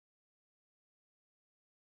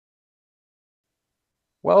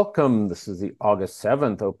Welcome. This is the August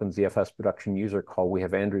 7th OpenZFS production user call. We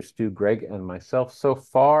have Andrew, Stu, Greg, and myself so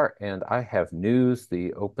far, and I have news.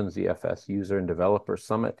 The OpenZFS User and Developer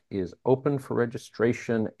Summit is open for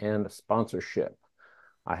registration and sponsorship.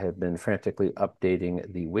 I have been frantically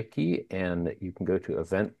updating the wiki, and you can go to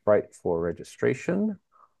Eventbrite for registration.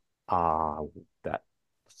 That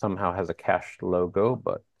somehow has a cached logo,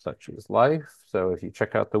 but such is life. So if you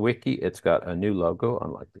check out the wiki, it's got a new logo,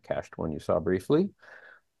 unlike the cached one you saw briefly.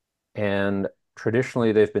 And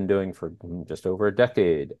traditionally, they've been doing for just over a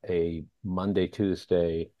decade a Monday,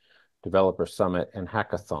 Tuesday developer summit and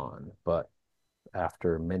hackathon. But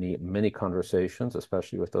after many, many conversations,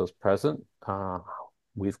 especially with those present,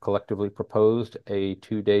 we've collectively proposed a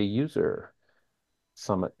 2-day user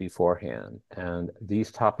summit beforehand. And these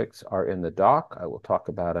topics are in the doc. I will talk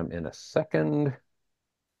about them in a second.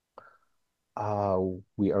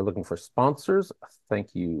 We are looking for sponsors.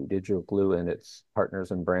 Thank you, Digital Glue and its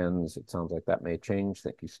partners and brands. It sounds like that may change.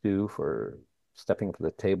 Thank you, Stu, for stepping to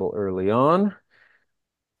the table early on.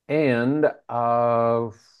 And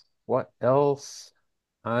what else?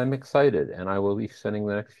 I'm excited, and I will be spending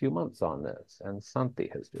the next few months on this. And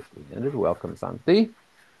Santi has just ended. Welcome, Santi.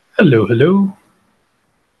 Hello, hello.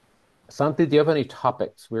 Santi, do you have any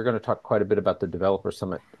topics? We're going to talk quite a bit about the Developer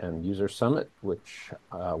Summit and User Summit, which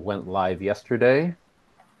went live yesterday.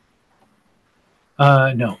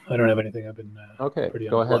 No, I don't have anything. I've been Okay, pretty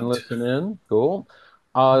go ahead and unplugged. listen in. Cool.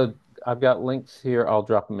 Uh, I've got links here. I'll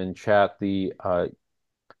drop them in chat. The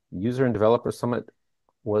User and Developer Summit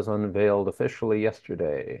was unveiled officially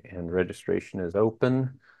yesterday, and registration is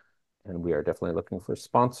open. And we are definitely looking for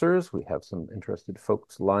sponsors. We have some interested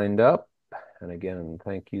folks lined up. And again,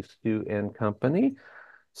 thank you, Stu and company.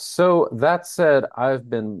 So that said, I've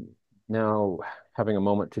been now having a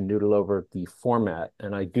moment to noodle over the format,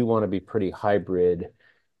 and I do want to be pretty hybrid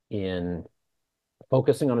in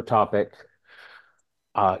focusing on a topic,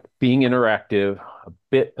 being interactive, a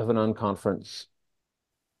bit of an unconference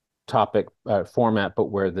topic format, but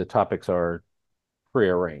where the topics are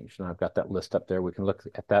prearranged. And I've got that list up there. We can look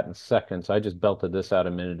at that in a second. So I just belted this out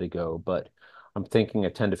a minute ago, but I'm thinking a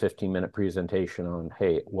 10 to 15-minute presentation on,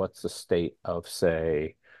 hey, what's the state of,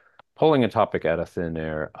 say, pulling a topic out of thin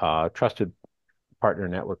air, trusted partner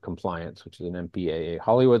network compliance, which is an MPAA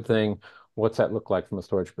Hollywood thing. What's that look like from a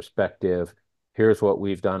storage perspective? Here's what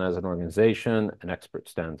we've done as an organization. An expert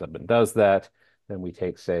stands up and does that. Then we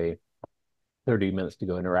take, say, 30 minutes to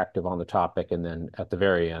go interactive on the topic. And then at the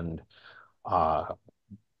very end, uh,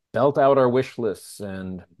 belt out our wish lists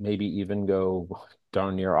and maybe even go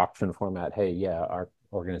darn near auction format. Hey, yeah, our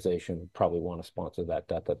organization probably want to sponsor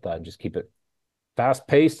that, just keep it fast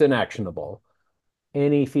paced and actionable.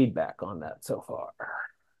 Any feedback on that so far?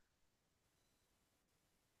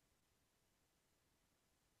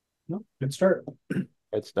 No, good start.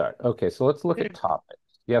 Let's start. Okay, so let's look at Big, topics.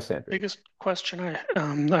 Yes, Andrew. biggest question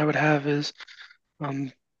I would have is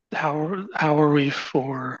um, how are we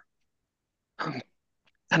for um,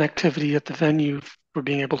 connectivity at the venue for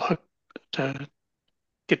being able to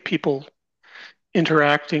get people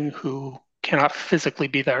interacting who cannot physically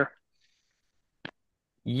be there?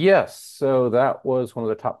 Yes, so that was one of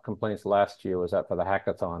the top complaints last year was that for the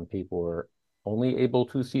hackathon, people were only able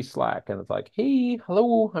to see Slack. And it's like, hey,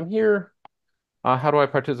 hello, I'm here. How do I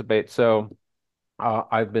participate? So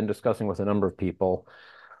I've been discussing with a number of people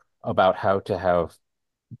about how to have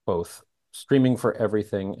both streaming for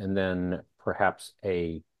everything and then perhaps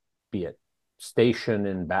be it station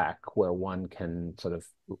and back where one can sort of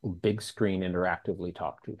big screen interactively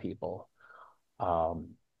talk to people. Um,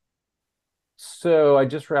 so I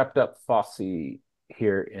just wrapped up Fosse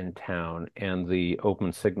here in town, and the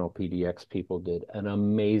Open Signal PDX people did an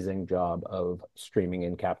amazing job of streaming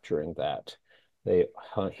and capturing that. They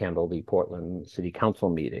handle the Portland City Council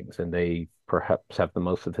meetings, and they perhaps have the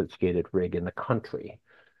most sophisticated rig in the country.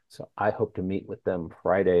 So I hope to meet with them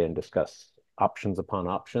Friday and discuss options upon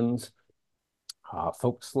options.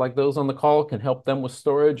 Folks like those on the call can help them with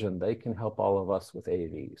storage, and they can help all of us with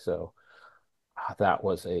AV. So that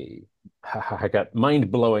was I got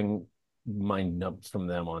mind-blowing mind dumps from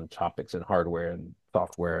them on topics and hardware and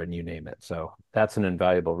software and you name it. So that's an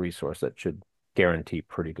invaluable resource that should guarantee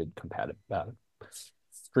pretty good compatibility,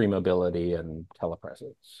 streamability, and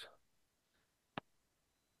telepresence.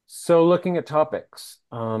 So looking at topics,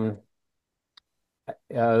 uh,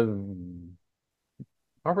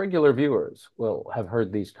 our regular viewers will have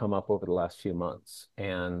heard these come up over the last few months,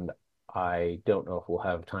 and I don't know if we'll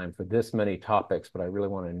have time for this many topics, but I really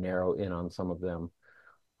want to narrow in on some of them.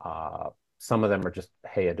 Uh, some of them are just,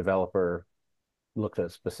 hey, a developer looked at a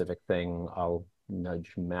specific thing. I'll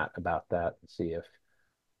nudge Matt about that and see if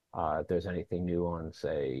If there's anything new on,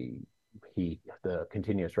 say, the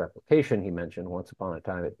continuous replication he mentioned once upon a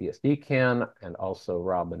time at BSDCan, and also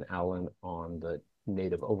Rob and Alan on the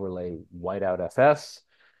native overlay whiteout FS.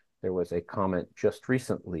 There was a comment just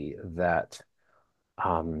recently that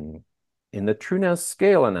in the TrueNAS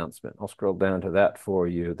scale announcement, I'll scroll down to that for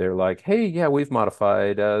you. They're like, hey, yeah, we've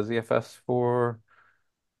modified ZFS for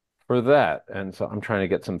that. And so I'm trying to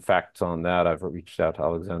get some facts on that. I've reached out to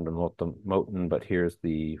Alexander Moten, but here's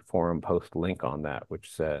the forum post link on that, which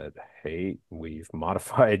said, hey, we've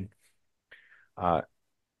modified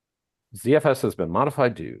ZFS has been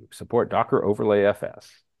modified to support Docker overlay FS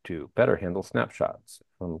to better handle snapshots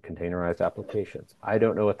from containerized applications. I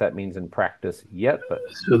don't know what that means in practice yet, but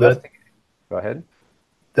So go ahead.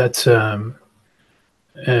 that's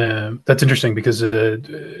interesting because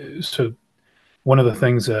so one of the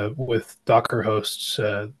things with Docker hosts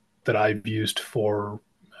that I've used for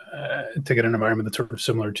to get an environment that's sort of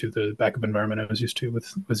similar to the backup environment I was used to with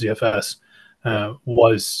ZFS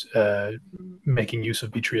was making use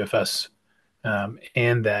of btrfs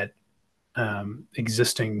and that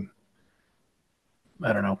existing,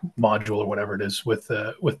 I don't know, module or whatever it is with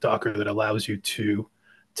Docker that allows you to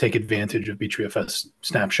take advantage of btrfs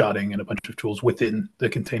snapshotting and a bunch of tools within the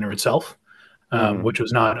container itself, which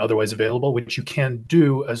was not otherwise available, which you can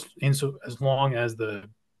do as long as the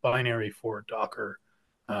binary for Docker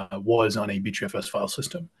was on a btrfs file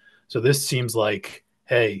system. So this seems like,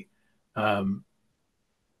 hey,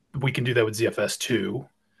 we can do that with ZFS too.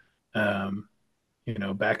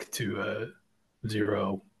 Back to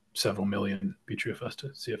zero, several million btrfs to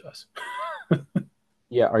CFS.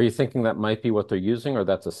 Yeah, are you thinking that might be what they're using, or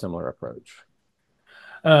that's a similar approach?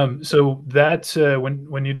 So that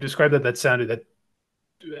when you described that,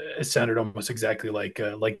 it sounded almost exactly like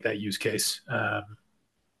that use case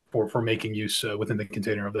for making use within the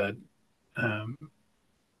container of that um,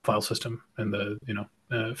 file system and the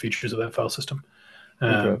features of that file system.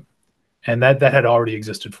 Okay. And that had already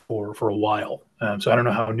existed for a while. So I don't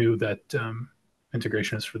know how new that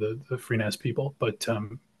integration is for the FreeNAS people, but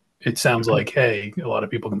it sounds like, hey, a lot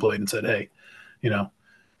of people complained and said, hey,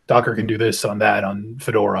 Docker can do this on that on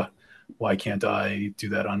Fedora. Why can't I do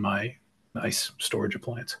that on my nice storage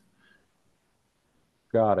appliance?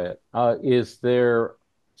 Got it. Is there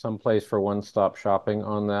some place for one-stop shopping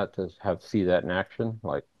on that to see that in action?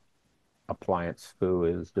 Like Appliance Foo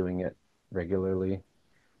is doing it regularly.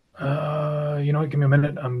 You know what? Give me a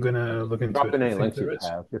minute. I'm gonna look into Drop it. in I any think links you there is.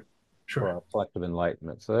 have just Sure. for collective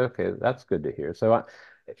enlightenment. So, okay, that's good to hear. So,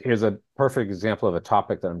 here's a perfect example of a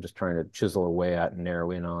topic that I'm just trying to chisel away at and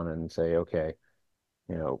narrow in on and say, okay,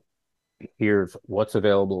 you know, here's what's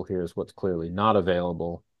available, here's what's clearly not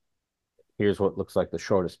available, here's what looks like the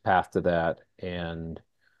shortest path to that, and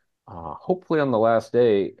hopefully on the last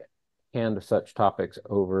day, hand such topics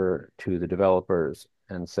over to the developers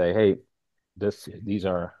and say, hey, these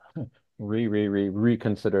are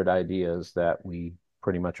reconsidered ideas that we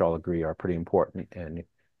pretty much all agree are pretty important. And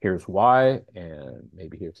here's why, and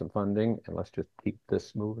maybe here's some funding, and let's just keep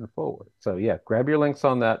this moving forward. So yeah, grab your links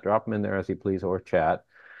on that, drop them in there as you please, or chat.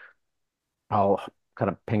 I'll kind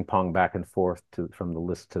of ping pong back and forth from the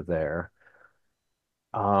list to there.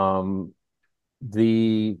 Um,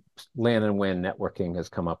 the LAN and WAN networking has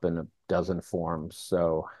come up in a dozen forms,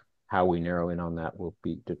 so how we narrow in on that will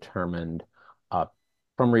be determined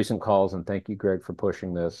from recent calls. And thank you, Greg, for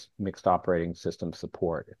pushing this mixed operating system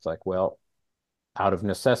support. It's like, well, out of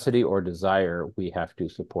necessity or desire, we have to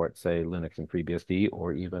support, say, Linux and FreeBSD,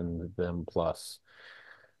 or even Vim plus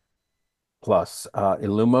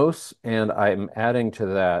Illumos. And I'm adding to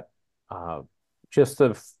that just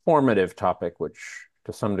a formative topic, which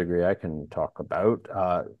to some degree I can talk about,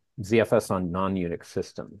 ZFS on non-Unix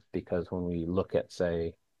systems, because when we look at,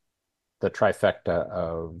 say, the trifecta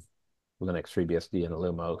of Linux, FreeBSD, and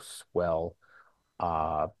Illumos, well,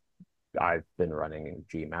 I've been running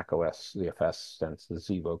Mac OS ZFS since the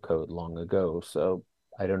Zevo code long ago, so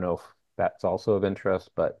I don't know if that's also of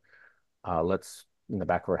interest, but let's, in the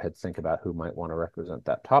back of our heads, think about who might want to represent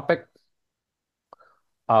that topic.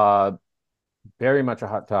 Uh, Very much a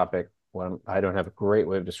hot topic. Well, I don't have a great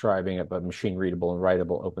way of describing it, but machine readable and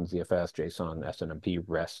writable OpenZFS, JSON, SNMP,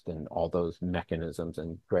 REST, and all those mechanisms.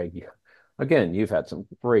 And Greg, again, you've had some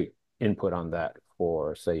great input on that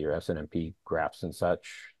for, say, your SNMP graphs and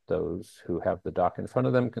such. Those who have the doc in front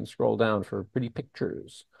of them can scroll down for pretty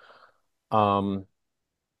pictures.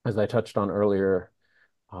 As I touched on earlier,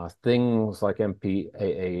 things like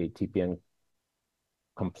MPAA, TPN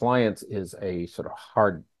compliance is a sort of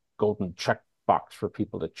hard golden checkbox for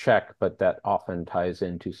people to check, but that often ties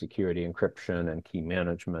into security encryption and key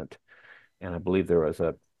management. And I believe there was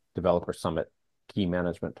a developer summit key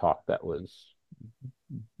management talk that was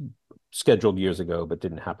scheduled years ago, but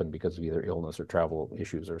didn't happen because of either illness or travel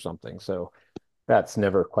issues or something. So that's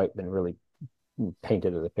never quite been really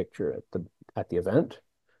painted as a picture at the event.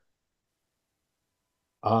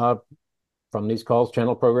 Uh, from these calls,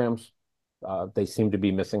 channel programs, they seem to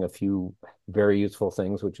be missing a few very useful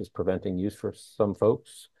things, which is preventing use for some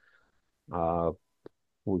folks. Uh,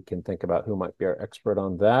 we can think about who might be our expert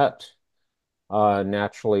on that.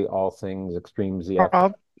 Naturally, all things extreme ZF.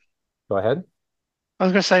 Rob, Go ahead. I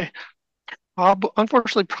was going to say, Rob,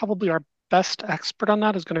 unfortunately, probably our best expert on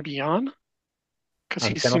that is going to be Jan, because On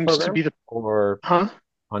he channel seems to programs be the, or huh?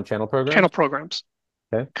 on channel Channel programs? programs.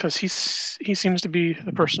 Okay. Because he seems to be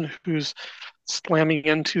the person who's slamming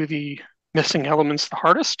into the missing elements the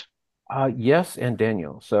hardest. Yes, and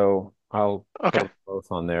Daniel. So I'll put Okay, them both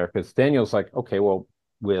on there because Daniel's like, okay, well,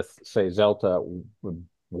 with say Zelta,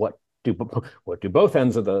 what do what do both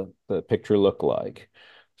ends of the picture look like?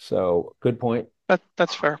 So good point.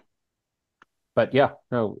 that's fair. But yeah,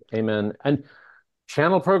 no, amen. And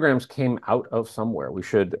channel programs came out of somewhere. We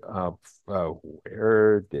should,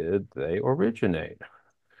 where did they originate?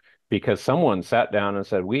 Because someone sat down and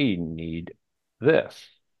said, we need this.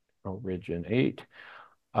 Originate.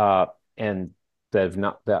 Uh, and they've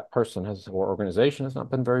not, that person has, or organization has not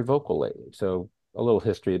been very vocal lately. So a little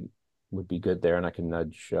history would be good there. And I can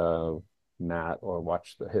nudge Matt or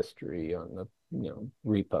watch the history on the,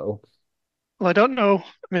 repo. Well, I don't know.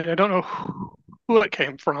 I mean, I don't know who it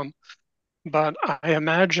came from, but I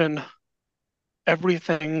imagine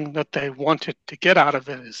everything that they wanted to get out of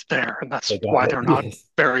it is there, and that's They got why it. they're not Yes,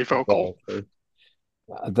 very vocal. exactly.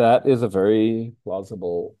 That is a very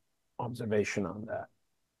plausible observation on that.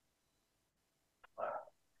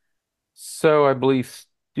 So I believe,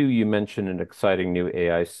 Stu, you mentioned an exciting new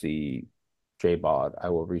AIC JBOD. I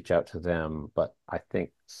will reach out to them, but I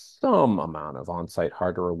think some amount of on-site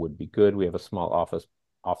hardware would be good. We have a small office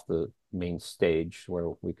off the main stage where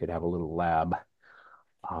we could have a little lab.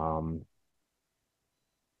 Um,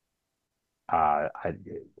 I,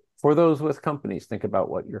 for those with companies, think about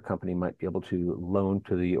what your company might be able to loan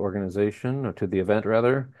to the organization or to the event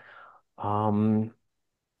rather. Um,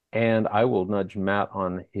 and I will nudge Matt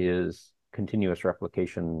on his continuous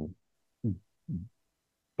replication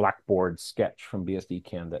Blackboard sketch from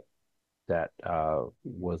BSD-CAN that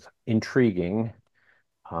was intriguing,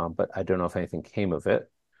 but I don't know if anything came of it.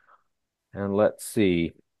 And let's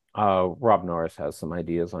see. Rob Norris has some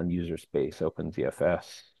ideas on user space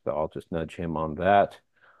OpenZFS, so I'll just nudge him on that.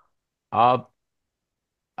 Uh,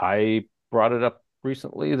 I brought it up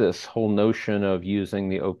recently, this whole notion of using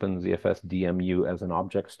the OpenZFS DMU as an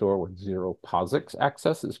object store with zero POSIX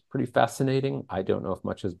access is pretty fascinating. I don't know if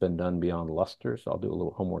much has been done beyond Lustre, so I'll do a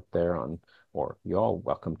little homework there on, or y'all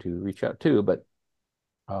welcome to reach out too, but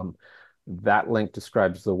um, that link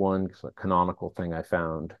describes the one canonical thing I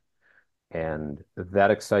found. And that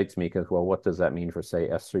excites me because, well, what does that mean for, say,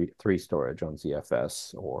 S3 storage on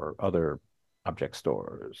ZFS or other object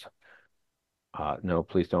stores? No,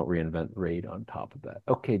 please don't reinvent RAID on top of that.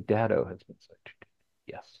 Okay, Datto has been selected.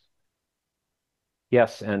 Yes.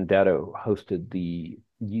 Yes, and Datto hosted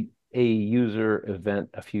a user event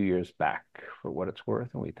a few years back for what it's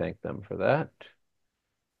worth, and we thank them for that.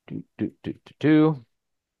 Do, do, do, do,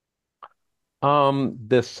 do.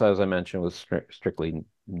 This, as I mentioned, was strictly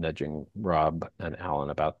nudging Rob and Alan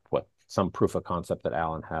about what some proof of concept that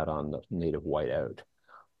Alan had on the native whiteout.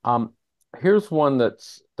 Um, Here's one that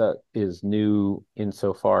is new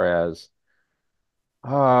insofar as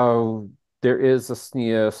uh, there is a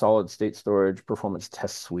SNIA solid state storage performance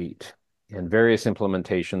test suite and various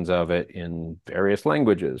implementations of it in various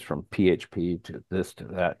languages, from PHP to this to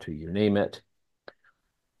that to you name it.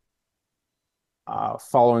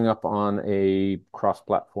 Following up on a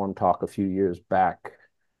cross-platform talk a few years back,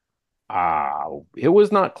 it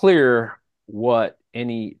was not clear what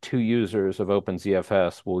any two users of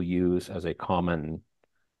OpenZFS will use as a common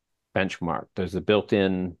benchmark. There's a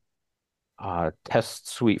built-in test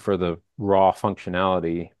suite for the raw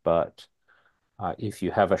functionality, but if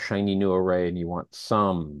you have a shiny new array and you want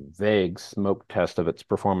some vague smoke test of its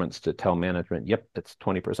performance to tell management, yep, it's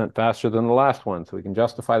 20% faster than the last one, so we can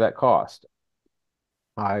justify that cost.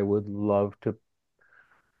 I would love to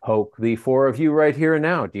poke the four of you right here and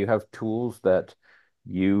now. Do you have tools that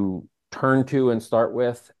you turn to and start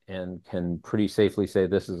with and can pretty safely say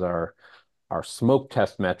this is our smoke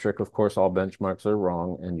test metric? Of course, all benchmarks are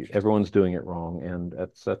wrong and everyone's doing it wrong, and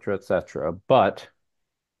et cetera, et cetera. But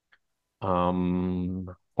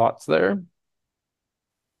thoughts there?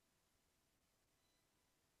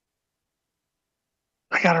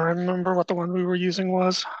 I gotta remember what the one we were using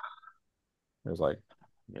was. There's like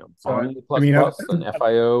So Omni++ I mean, and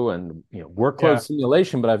FIO and workload yeah,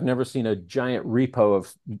 simulation, but I've never seen a giant repo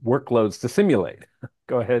of workloads to simulate.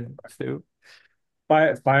 Go ahead, Stu.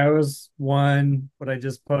 FiOS one. What I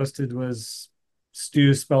just posted was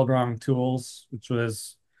Stu spelled wrong tools, which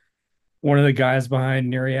was one of the guys behind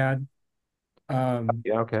Myriad. Um,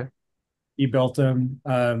 Yeah, okay. he built them,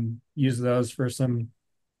 used those for some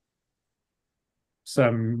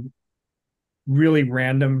really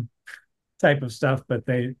random type of stuff, but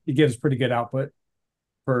it gives pretty good output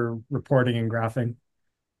for reporting and graphing.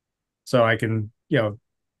 So I can,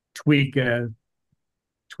 tweak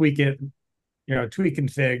tweak it, tweak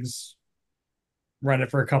configs, run it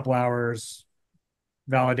for a couple hours,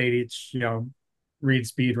 validate each, read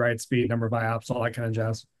speed, write speed, number of IOPS, all that kind of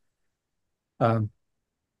jazz. Um,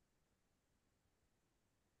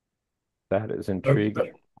 That is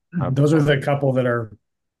intriguing. those are the couple that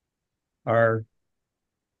are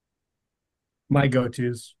my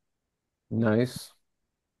go-tos. Nice.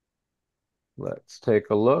 Let's take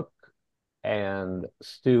a look. And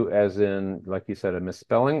Stu, as in, like you said, a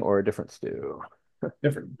misspelling or a different Stu?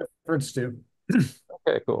 Different Stu.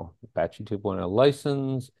 Okay, cool. Apache 2.0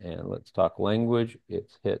 license, and let's talk language.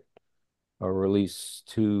 It's hit a release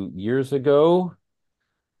 2 years ago,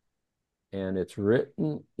 and it's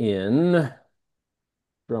written in,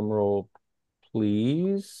 drum roll,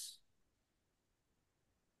 please,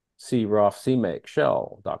 CROF CMake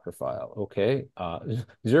shell Docker file. Okay,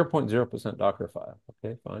 0.0% Docker file.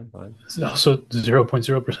 Okay, fine, fine. It's also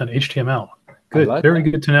 0.0% HTML. I Good, like very that.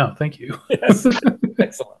 good to know. Thank you. Yes,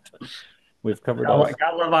 excellent. We've covered all.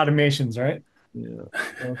 Gotta love automations, right?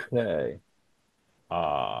 Yeah. Okay.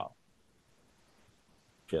 Uh,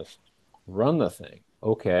 just run the thing.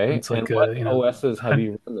 Okay. It's And like what OSs have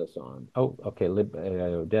you run this on? Oh, okay.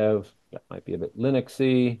 libaio dev. That might be a bit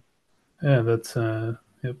Linuxy. yeah, that's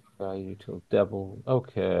yep. Util devil.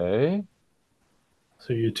 Okay.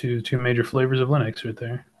 So your two major flavors of Linux right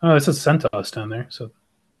there. Oh, it says CentOS down there. So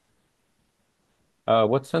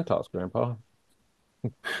What's CentOS, Grandpa?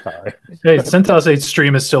 Sorry. hey, CentOS 8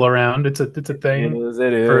 stream is still around. It's a It thing is.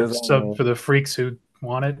 It for is. sub for the freaks who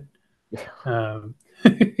want it. Um,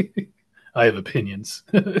 I have opinions.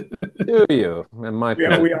 Do you? And my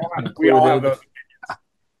opinion We all have included.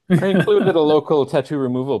 those. I included a local tattoo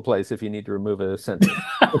removal place if you need to remove a sentence.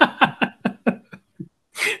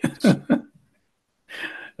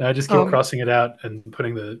 I just keep Um, crossing it out and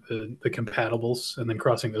putting the compatibles and then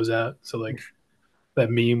crossing those out. So like that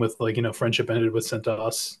meme with like friendship ended with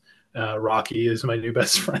CentOS. Rocky is my new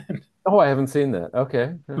best friend. Oh, I haven't seen that.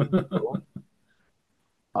 Okay. Cool.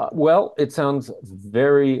 Well, it sounds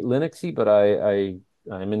very Linuxy, but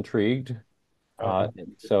I'm intrigued. Um,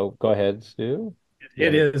 So go ahead, Stu. You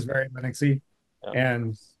it have a is very Linuxy, yeah.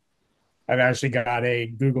 and I've actually got a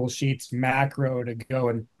Google Sheets macro to go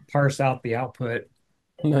and parse out the output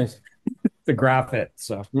Nice. to graph it.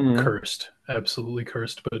 So Mhm. Cursed, absolutely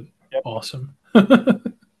cursed, but yep. awesome. Chris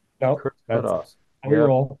No, that's Cutoffs. how we Yep.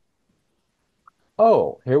 roll.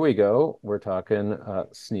 Oh, here we go. We're talking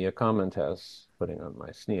SNIA common tests. Putting on my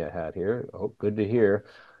SNIA hat here. Oh, good to hear.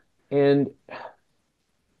 And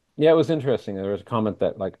yeah, it was interesting. There was a comment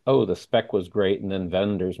that like, oh, the spec was great, and then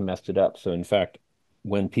vendors messed it up. So in fact,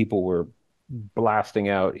 when people were blasting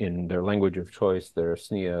out in their language of choice their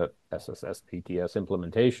SNIA SSS PTS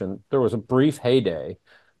implementation, there was a brief heyday,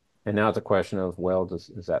 and now it's a question of, well,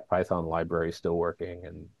 is that Python library still working,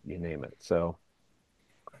 and you name it. So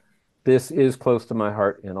this is close to my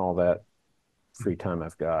heart in all that free time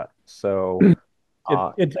I've got. So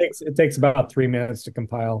It takes about 3 minutes to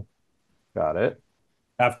compile got it.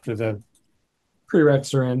 after the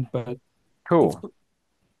prereqs are in, but it's Cool.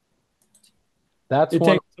 That's it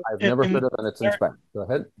one takes I've never and heard of, and it's in there, spec. Go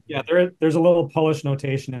ahead. yeah, there's a little Polish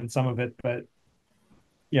notation in some of it, but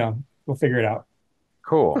yeah, we'll figure it out.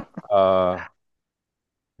 Cool.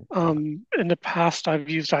 in the past, I've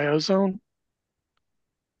used IOZone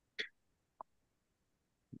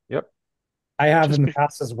Yep. I have just in the be,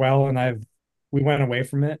 past as well, and we went away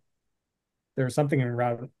from it. There was something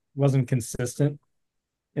around wasn't consistent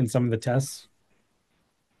in some of the tests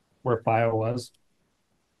where file was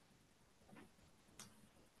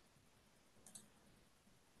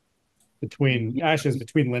between actually it's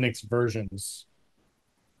between Linux versions,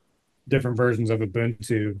 different versions of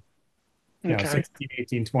Ubuntu, okay. 16,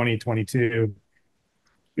 18, 20, 22.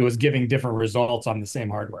 It was giving different results on the same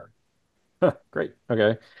hardware. Great.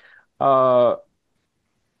 Okay. Uh,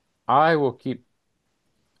 I will keep,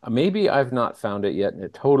 maybe I've not found it yet and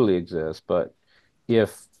it totally exists, but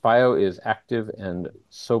if FIO is active and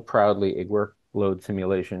so proudly a workload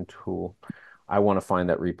simulation tool, I want to find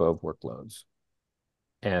that repo of workloads.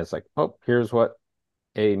 And it's like, oh, here's what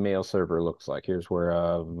a mail server looks like. Here's where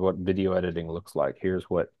what video editing looks like. Here's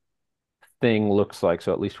what thing looks like.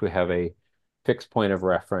 So at least we have a fixed point of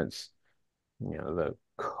reference. The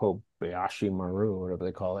Kobayashi Maru, whatever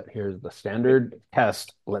they call it. Here's the standard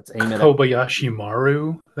test. Let's aim it at. Kobayashi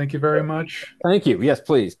Maru. Thank you very much. Thank you. Yes,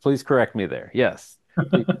 please. Please correct me there. Yes.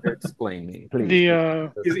 Please explain me, please.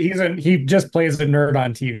 The He just plays a nerd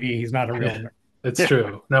on TV. He's not a real nerd. It's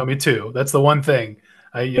true. No, me too. That's the one thing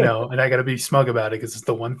and I got to be smug about it because it's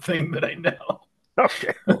the one thing that I know.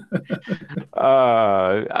 Okay.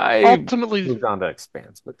 I ultimately, moved on to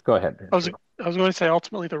expanse, but go ahead. I was going to say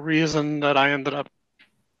ultimately the reason that I ended up,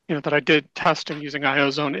 that I did testing using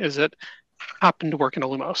IOZone is it happened to work in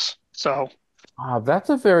Illumos. So That's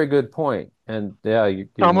a very good point. And yeah, you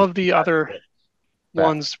some me of the other that.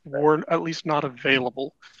 ones were at least not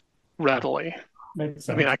available readily. Makes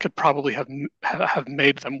I mean, sense. I could probably have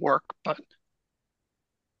made them work, but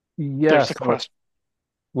there's Yes, the question.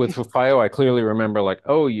 with FIO, I clearly remember like,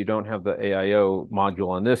 oh, you don't have the AIO module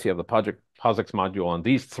on this. You have the POSIX module on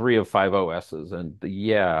these three of 5 OSs. And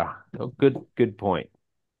yeah, good point.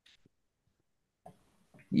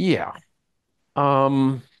 Yeah.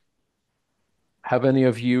 Have any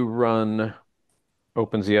of you run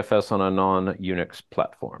OpenZFS on a non-Unix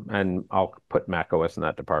platform? And I'll put Mac OS in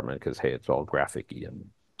that department because hey, it's all graphic-y and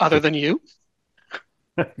Other than you,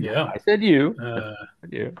 Yeah. I said you.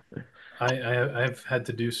 You. I've had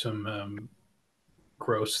to do some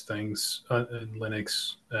gross things in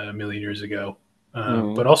Linux a million years ago,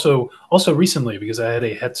 but also recently because I had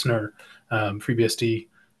a Hetzner FreeBSD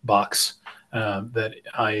box that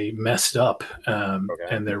I messed up, Okay.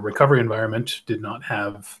 and their recovery environment did not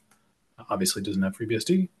have, obviously doesn't have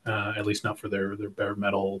FreeBSD, at least not for their bare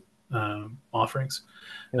metal offerings,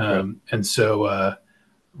 and so.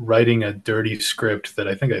 Writing a dirty script that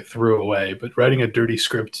I think I threw away, but writing a dirty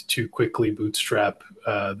script to quickly bootstrap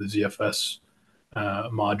the ZFS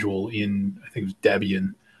module in, I think it was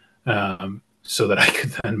Debian, so that I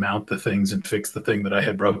could then mount the things and fix the thing that I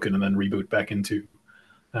had broken and then reboot back into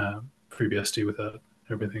FreeBSD without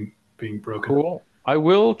everything being broken. Cool. I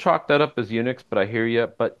will chalk that up as Unix, but I hear you.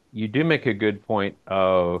 But you do make a good point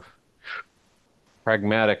of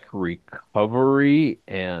pragmatic recovery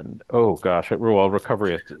and oh gosh, well,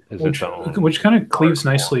 recovery is its own. Which kind of cleaves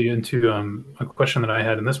nicely into a question that I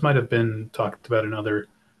had, and this might have been talked about in other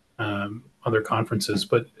conferences.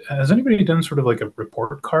 But has anybody done sort of like a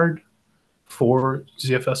report card for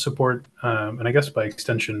ZFS support, and I guess by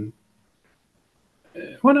extension,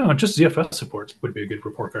 well, no, just ZFS support would be a good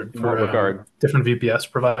report card In what for regard? different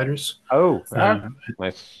VPS providers. Oh,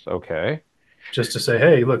 nice. Okay. Just to say,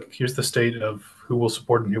 hey, look, here's the state of who will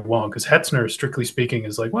support and who won't. Because Hetzner, strictly speaking,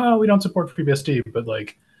 is like, well, we don't support FreeBSD, but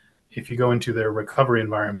like, if you go into their recovery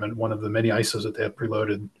environment, one of the many ISOs that they have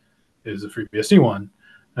preloaded is a FreeBSD one,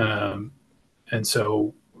 and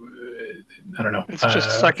so I don't know. it's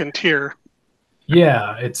just second tier.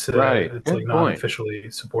 Yeah, it's Right. it's Good like point.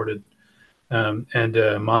 non-officially supported.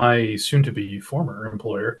 And my soon-to-be former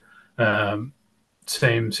employer,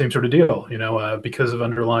 same sort of deal. Because of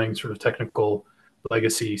underlying sort of technical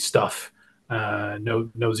legacy stuff, no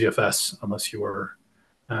ZFS unless you are,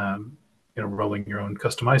 rolling your own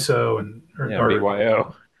custom ISO Yeah,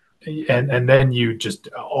 BYO. and then you just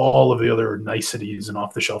all of the other niceties and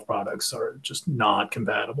off-the-shelf products are just not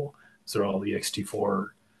compatible. So they're all ext4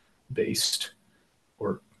 based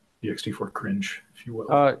or ext4 cringe, if you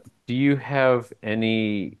will. Do you have do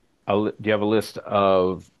you have a list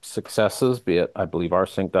of successes, be it, I believe,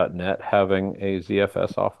 rsync.net having a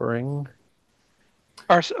ZFS offering?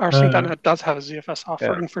 Rsync.net does have a ZFS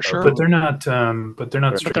offering for sure, but they're not. But they're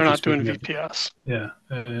not. but they're not doing speaking of- VPS.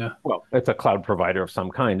 Yeah. Well, it's a cloud provider of some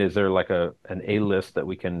kind. Is there like an A list that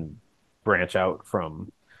we can branch out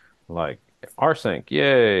from, like rsync?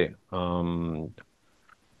 Yay.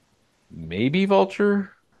 Maybe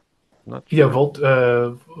Vulture. Not Yeah,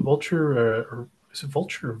 sure. Vulture, or is it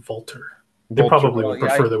Vulture or Vulture? They Vulture. probably would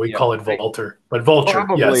prefer that we call it I Vulture, but Vulture,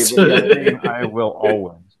 probably, yes. but yeah, the name I will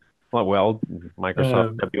always. Well, Microsoft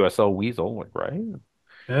Um, WSL Weasel, right?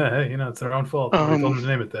 yeah, hey, it's their own fault. Nobody told them to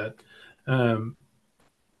name it that.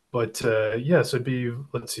 But yeah, so it'd be,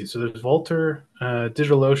 let's see. So there's Vulture,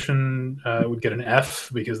 DigitalOcean would get an F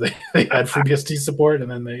because they had FreeBSD support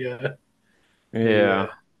and then they Yeah.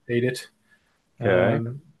 ate it. Okay.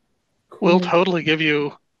 Cool. We'll totally give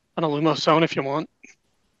you an Illumos zone if you want.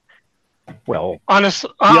 Well,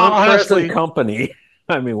 Honestly, company.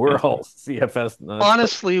 I mean, we're all CFS nuts.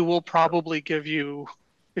 Honestly, we'll probably give you,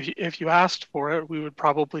 if you asked for it, we would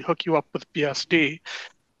probably hook you up with BSD,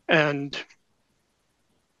 and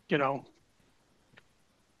Cool.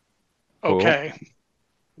 okay,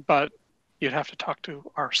 but you'd have to talk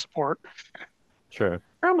to our support. Sure.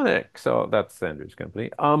 Dominic. So that's Andrew's company.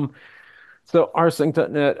 So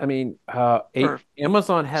rsync.net, I mean, Or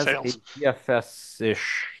Amazon has a sales.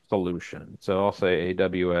 ZFS-ish solution. So I'll say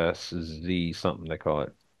AWS Z something they call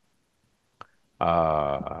it.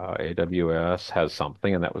 AWS has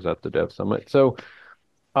something, and that was at the Dev Summit. So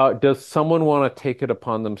does someone want to take it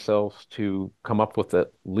upon themselves to come up with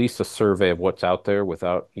at least a survey of what's out there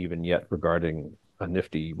without even yet regarding a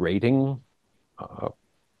nifty rating? Uh,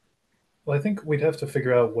 Well, I think we'd have to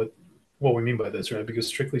figure out what we mean by this, right? Because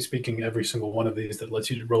strictly speaking, every single one of these that lets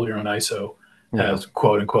you roll your own ISO yeah. has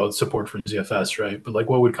quote unquote support for ZFS, right? But like,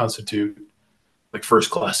 what would constitute like first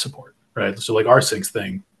class support, right? So like rsync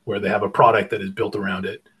thing, where they have a product that is built around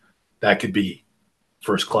it, that could be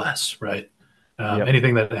first class, right? Yep.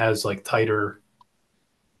 Anything that has like tighter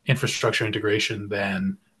infrastructure integration,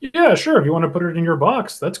 then yeah, sure. If you want to put it in your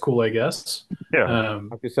box, that's cool, I guess. Yeah. Um,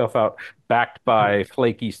 Knock yourself out, backed by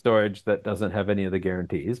flaky storage that doesn't have any of the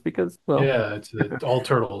guarantees because, well, yeah, it's all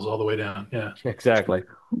turtles all the way down. Yeah, exactly.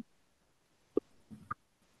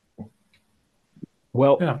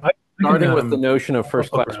 Well, yeah. I can starting with the notion of I'll poke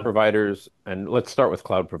first-class around. providers, and let's start with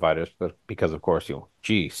cloud providers, but because of course,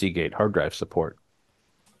 gee, Seagate hard drive support,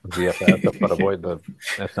 ZFS, but avoid the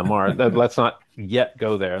SMR. Let's not yet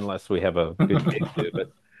go there unless we have a good case to.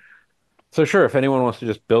 But so sure, if anyone wants to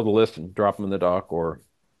just build a list and drop them in the doc or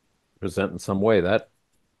present in some way,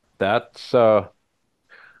 that's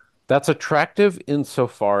that's attractive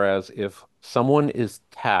insofar as if someone is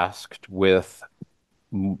tasked with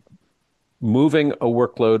moving a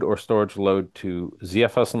workload or storage load to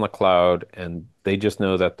ZFS on the cloud, and they just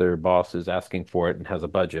know that their boss is asking for it and has a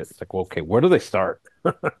budget. It's like, well, okay, where do they start?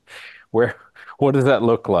 Where, what does that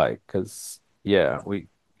look like? Because, yeah, we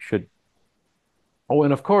should. Oh,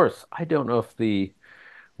 and of course, I don't know if the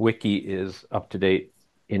wiki is up to date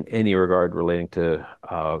in any regard relating to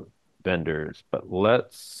vendors, but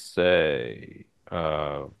let's say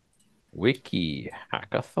wiki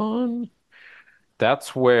hackathon.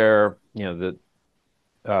 That's where,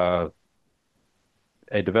 uh,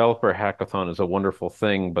 a developer hackathon is a wonderful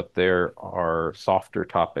thing, but there are softer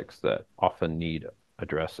topics that often need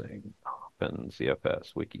addressing.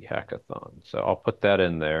 OpenZFS Wiki Hackathon. So I'll put that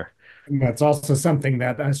in there. And that's also something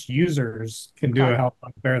that us users can do a hell of a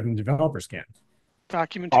lot better than developers can. Often,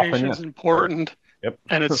 Documentation yes. is important, Yep.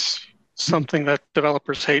 and it's something that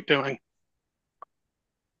developers hate doing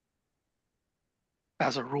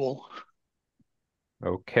as a rule.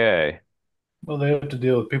 Okay. Well, they have to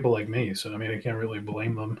deal with people like me, so I mean, I can't really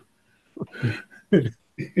blame them.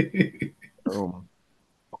 Boom.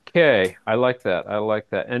 Okay. I like that. I like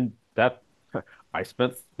that. And that I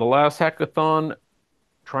spent the last hackathon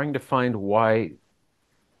trying to find why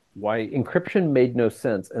encryption made no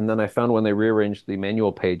sense. And then I found when they rearranged the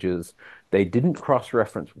manual pages, they didn't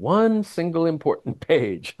cross-reference one single important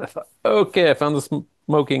page. I thought, okay, I found the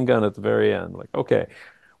smoking gun at the very end. Like, okay,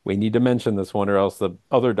 we need to mention this one or else the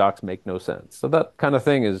other docs make no sense. So that kind of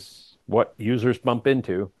thing is what users bump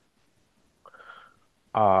into.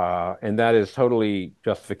 And that is totally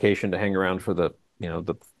justification to hang around for the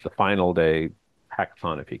final day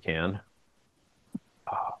hackathon if you can.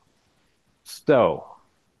 Uh, so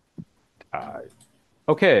uh,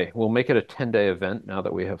 Okay, we'll make it a 10-day event now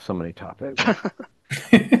that we have so many topics.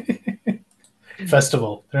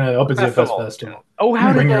 Festival. OpenZFS Festival. Oh, how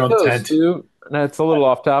did Bring your that own go, tent. Stu? Now, it's a little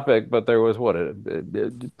off topic, but there was what, a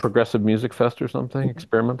progressive music fest or something?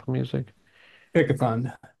 Experimental music?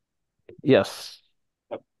 Pickathon. Yes.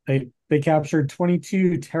 They captured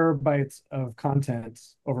 22 terabytes of content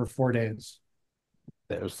over 4 days.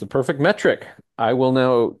 There's the perfect metric. I will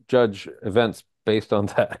now judge events based on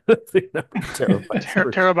that.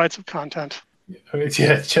 Terabytes of content.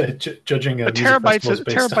 Yeah, judging a But music festival is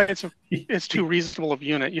based on. terabytes is too reasonable of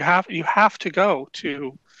unit. You have to go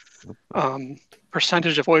to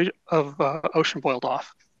percentage of ocean boiled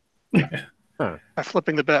off Huh. by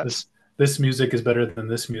flipping the bits. This music is better than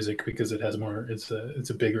this music because it has more. It's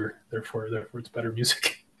a bigger. Therefore it's better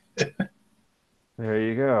music. There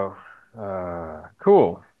you go.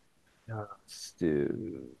 Cool.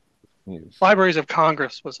 Stu. Libraries of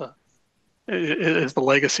Congress is the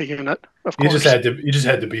legacy unit, of You course. just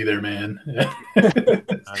had to be there, man.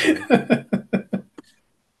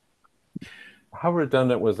 How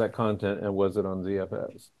redundant was that content, and was it on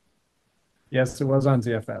ZFS? Yes, it was on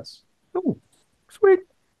ZFS. Oh, sweet.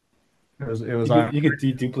 It was you could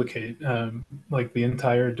deduplicate like the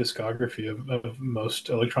entire discography of most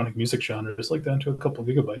electronic music genres, like down to a couple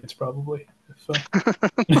gigabytes, probably.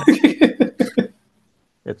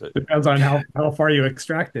 It's a Depends on how far you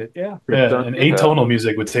extract it. Yeah. Yeah, krypton and GitHub. atonal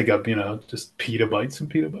music would take up, just petabytes and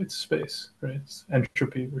petabytes of space, right? It's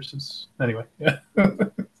entropy versus anyway. Yeah.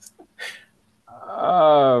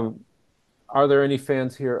 Uh, are there any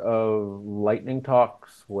fans here of lightning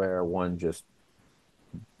talks where one just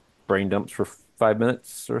brain dumps for 5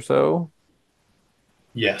 minutes or so?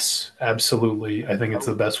 Yes, absolutely. I think it's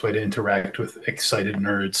the Oh. best way to interact with excited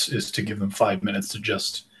nerds is to give them 5 minutes to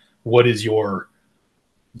just what is your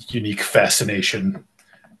unique fascination,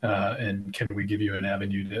 and can we give you an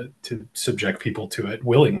avenue to subject people to it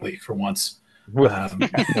willingly for once? With Um,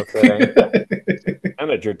 no setting.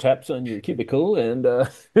 Manager taps on your cubicle and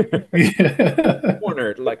yeah.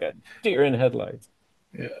 cornered like a deer in headlights.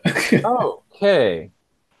 Yeah. Okay.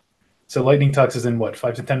 So lightning talks is in what,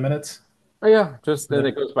 5 to 10 minutes? Oh, yeah, just then The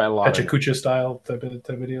it goes by a lot of Pachacucha style type of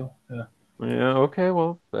deal. Yeah. yeah, okay,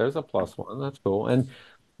 well, there's a plus one. That's cool. And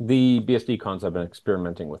the BSD cons have been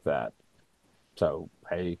experimenting with that. So,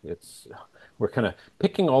 hey, we're kind of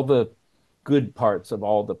picking all the good parts of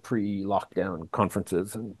all the pre-lockdown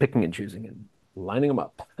conferences and picking and choosing and lining them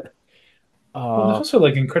up. Well, there's Uh, also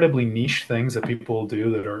like incredibly niche things that people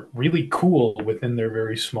do that are really cool within their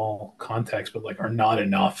very small context, but like are not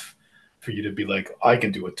enough for you to be like, I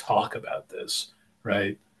can do a talk about this,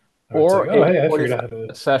 right? Or it's like, or oh, a hey, I figured 40 out how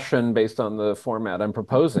to. session based on the format I'm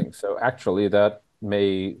proposing. So actually that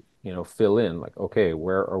may, fill in like, okay,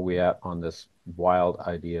 where are we at on this wild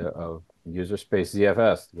idea of user space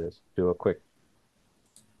ZFS? Just do a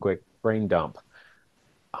quick brain dump.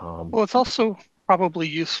 Um, Well, it's also probably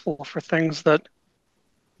useful for things that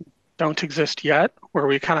don't exist yet, where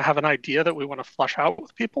we kind of have an idea that we want to flush out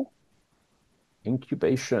with people.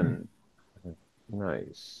 incubation.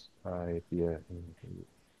 Nice idea.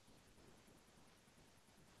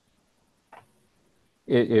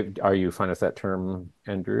 Are you fine with that term,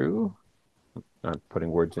 Andrew? Not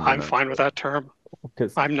putting words in your I'm mouth. fine with that term.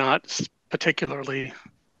 Because, I'm not particularly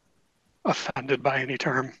offended by any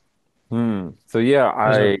term. so yeah,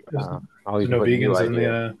 There's no I'll there's even no put new vegans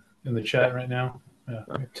idea. in the chat right now. Yeah.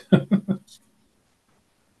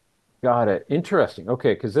 Got it. Interesting.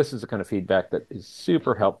 Okay, because this is the kind of feedback that is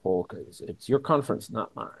super helpful because it's your conference,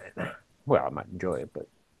 not mine. Well, I might enjoy it, but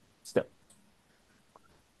still.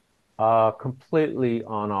 Completely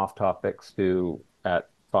on off topics to at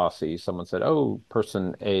Fosse, someone said, "Oh,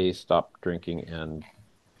 person A stopped drinking and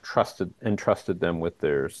entrusted them with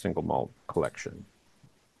their single malt collection."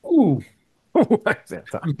 Ooh, that's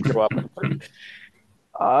time. You're welcome.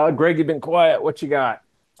 Greg, you've been quiet. What you got?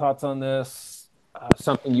 Thoughts on this?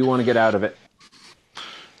 Something you want to get out of it?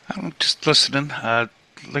 I'm just listening.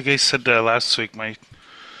 Like I said last week, my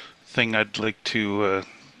thing I'd like to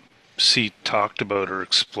see talked about or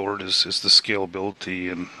explored is the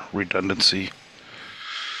scalability and redundancy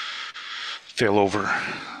failover.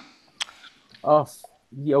 Oh,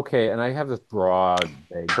 yeah, okay. And I have this broad,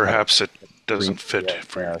 vague title, Perhaps it Green doesn't fit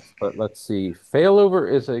for you. CSS, but let's see.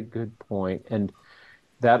 Failover is a good point, and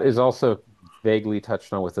that is also vaguely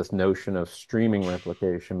touched on with this notion of streaming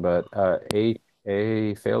replication. But a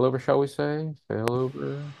failover, shall we say?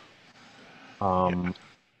 Failover. Yeah, Um,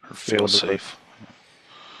 or fail Failover. safe.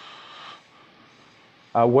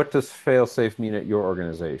 What does failsafe mean at your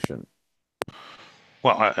organization?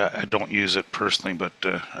 Well, I don't use it personally, but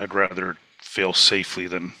I'd rather fail safely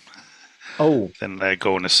Oh, than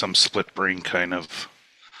go into some split brain kind of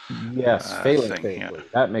yes, failing thing. Yeah, safely.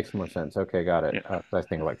 That makes more sense. Okay, got it. yeah, I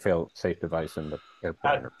think like fail safe device in the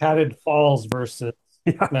airplane. Padded falls versus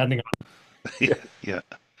Yeah, landing yeah, yeah. yeah.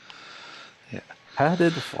 Yeah.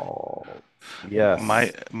 Padded falls.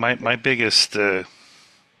 My Yes. my biggest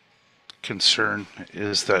concern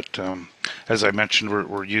is that, as I mentioned,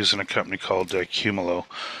 we're using a company called Cumulo.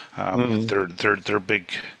 Mm. Their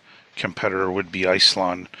big competitor would be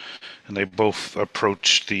Isilon, and they both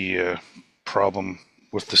approach the problem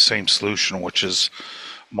with the same solution, which is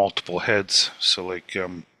multiple heads. So, like,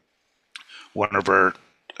 one of our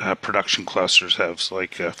production clusters has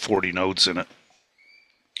like 40 nodes in it,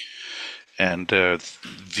 and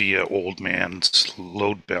via old man's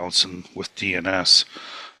load balancing with DNS.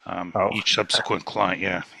 Oh, Each subsequent client,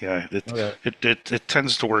 yeah, okay. it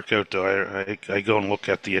tends to work out though. I go and look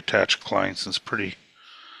at the attached clients, and it's pretty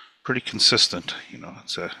consistent.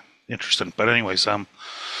 It's interesting. But anyways,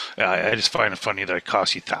 I just find it funny that it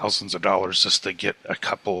costs you thousands of dollars just to get a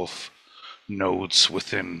couple of nodes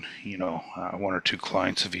within one or two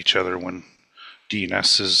clients of each other when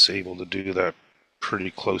DNS is able to do that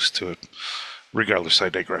pretty close to it. Regardless, I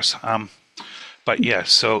digress. But yeah,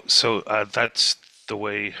 so that's the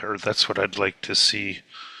way, or that's what I'd like to see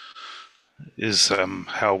is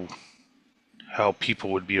how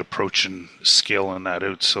people would be approaching scaling that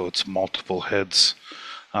out so it's multiple heads.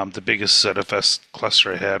 The biggest ZFS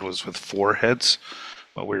cluster I had was with 4 heads,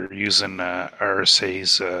 but we were using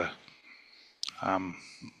RSA's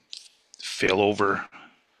failover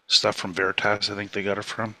stuff from Veritas. I think they got it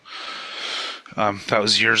from. That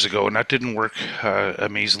was years ago, and that didn't work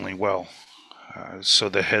amazingly well. So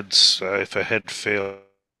the heads, if a head failed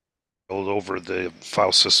over, the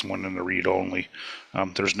file system went into read only.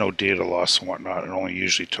 There's no data loss and whatnot. It only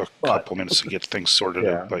usually took a couple minutes to get things sorted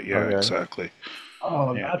Yeah. out. But yeah, Okay. exactly.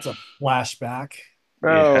 Oh, Yeah. that's a flashback.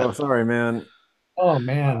 Yeah. Oh, sorry, man. Oh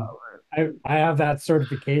man, I have that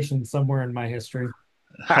certification somewhere in my history.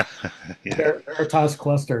 Ha. Yeah. Veritas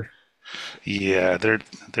cluster. Yeah. They're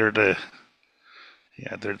the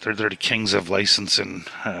they're the kings of licensing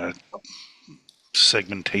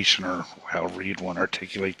segmentation, or however you'd want to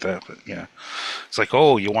articulate that. But yeah, it's like,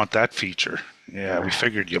 oh, you want that feature? Yeah, we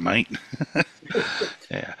figured you might.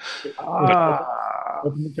 Yeah, but Ah.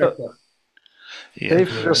 Open the So, checkbook. yeah,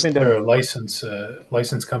 Dave, They're a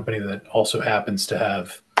license company that also happens to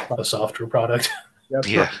have a software product.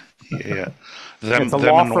 That's right. yeah, yeah. it's a Them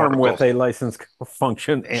law and firm Oracle. with a license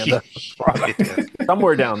function and a product Yeah,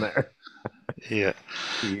 somewhere down there. yeah,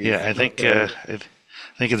 Jeez. yeah. I think Okay.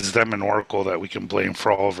 I think it's them and Oracle that we can blame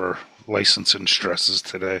for all of our licensing stresses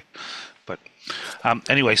today. But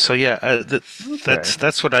anyway, so yeah, Okay.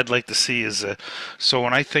 that's what I'd like to see is. So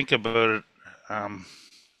when I think about it,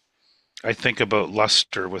 I think about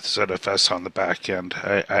Luster with ZFS on the back end.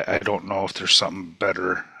 I don't know if there's something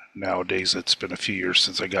better nowadays. It's been a few years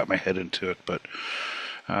since I got my head into it, but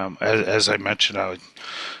as I mentioned, I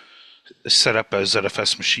set up a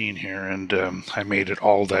ZFS machine here, and I made it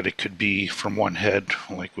all that it could be from one head,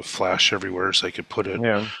 like with Flash everywhere, so I could put it.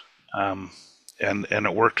 Yeah. And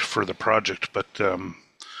it worked for the project, but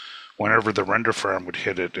whenever the render farm would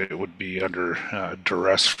hit it, it would be under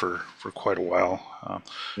duress for quite a while. And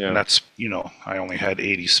Yeah. that's, I only had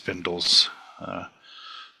 80 spindles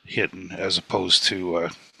hitting as opposed to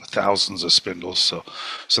thousands of spindles.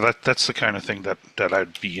 So that's the kind of thing that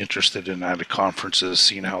I'd be interested in at a conference, is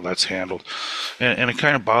seeing how that's handled. And it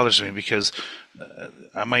kind of bothers me because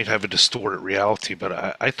I might have a distorted reality,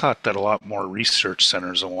 but I thought that a lot more research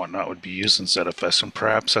centers and whatnot would be using ZFS, and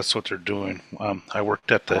perhaps that's what they're doing. I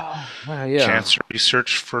worked at the Yeah. cancer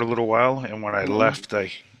research for a little while, and when I left,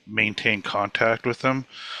 I maintained contact with them.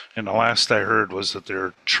 And the last I heard was that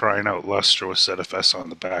they're trying out Luster with ZFS on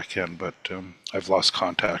the back end, but I've lost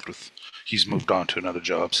contact with. He's moved on to another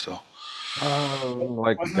job, so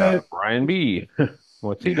Like Wasn't it? Brian B.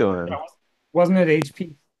 What's he yeah. doing? Wasn't it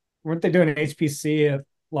HP? Weren't they doing HPC at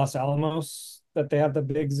Los Alamos that they have the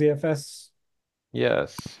big ZFS?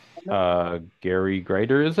 Yes. Gary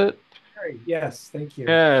Grader, is it? Yes, thank you.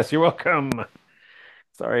 Yes, you're welcome.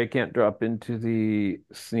 Sorry, I can't drop into the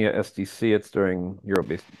SNIA SDC. It's during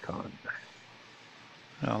EuroBasicCon.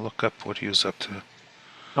 I'll look up what he was up to.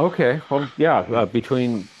 Okay, well, yeah,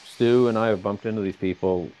 between Stu and I have bumped into these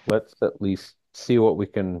people. Let's at least see what we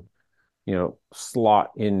can,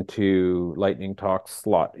 slot into lightning talks,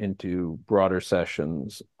 slot into broader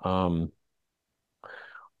sessions.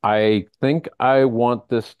 I think I want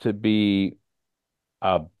this to be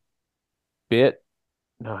a bit,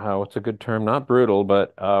 what's a good term? Not brutal,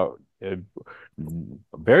 but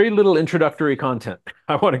very little introductory content.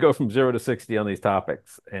 I want to go from 0 to 60 on these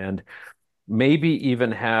topics, and maybe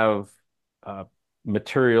even have uh,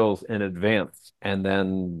 materials in advance and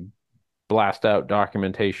then blast out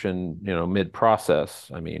documentation,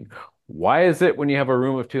 mid-process. I mean, why is it when you have a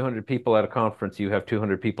room of 200 people at a conference, you have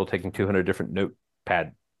 200 people taking 200 different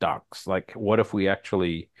notepad docs? Like, what if we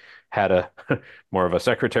actually had a more of a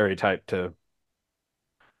secretary type to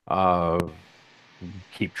uh,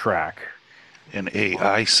 keep track? An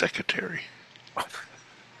AI secretary.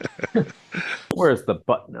 Where's the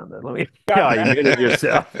button on that? Let me. Got Yeah, an you app, muted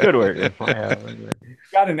yourself. Good work.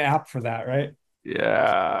 got an app for that, right?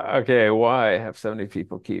 Yeah. Okay. Why have 70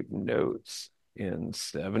 people keep notes in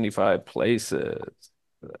 75 places?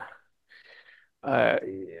 Uh,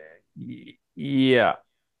 yeah.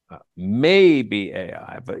 Maybe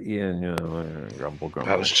AI, but grumble,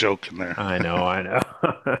 I was grumble. joking there. I know, I know.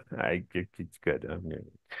 It's good.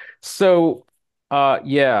 So,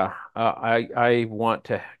 yeah, I want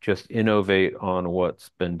to just innovate on what's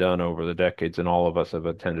been done over the decades, and all of us have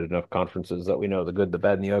attended enough conferences that we know the good, the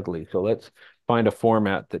bad, and the ugly. So let's find a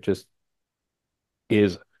format that just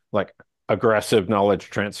is like aggressive knowledge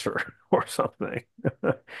transfer or something.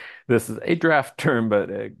 This is a draft term, but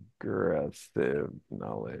aggressive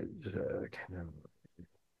knowledge.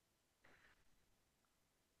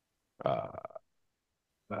 Uh,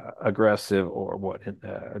 aggressive or what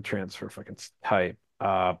transfer if I can type.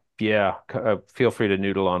 Yeah, feel free to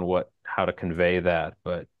noodle on how to convey that,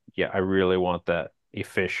 but yeah, I really want that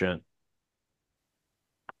efficient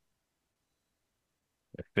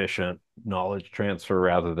knowledge transfer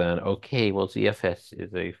rather than okay, well, ZFS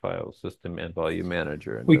is a file system and volume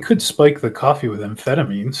manager and We does. could spike the coffee with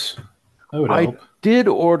amphetamines. That would I help. did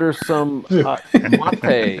order some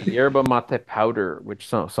mate, yerba mate powder, which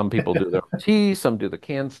some people do their own tea, some do the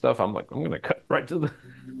canned stuff. I'm like, I'm gonna cut right to the,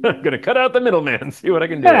 I'm gonna cut out the middleman, see what I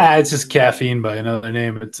can do. Yeah, it's just caffeine by another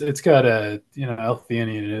name. It's got a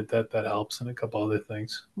L-theanine in it that helps and a couple other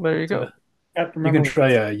things. There you go. Got to You can remember try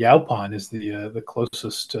Yaupon is the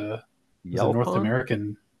closest is a North Yelpon?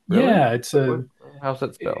 American. Really? Yeah, it's a How's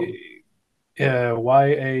that spelled?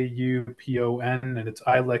 Yaupon, and it's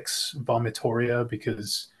Ilex vomitoria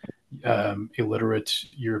because illiterate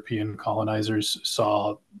European colonizers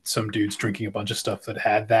saw some dudes drinking a bunch of stuff that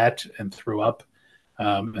had that and threw up.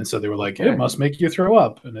 And so they were like, it Okay. must make you throw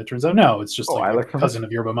up. And it turns out, no, it's just Oh, like I a like cousin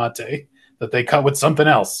of yerba mate that they cut with something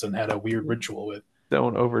else and had a weird ritual with.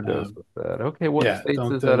 Don't overdose Um, with that. Okay, what yeah, states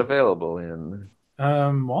don't. is that available in?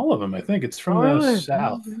 All of them, I think. It's Oh, from the really?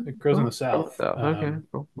 south. It grows in the Oh, from the south. south. Okay,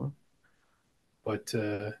 cool. But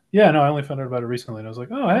yeah, no, I only found out about it recently, and I was like,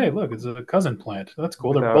 oh, hey, look, it's a cousin plant. That's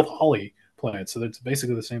cool. They're both Without, holly plants, so it's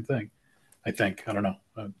basically the same thing. I think. I don't know.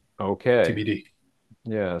 okay, TBD.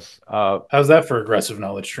 yes. How's that for aggressive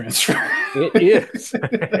knowledge transfer? It is,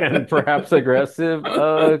 and perhaps aggressive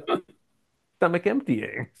stomach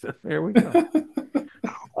emptying. So there we go.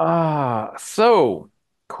 So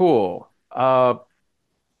cool.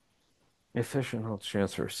 Efficient health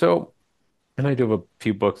transfer. So, and I do have a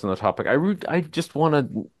few books on the topic. I just want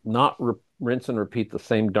to not rinse and repeat the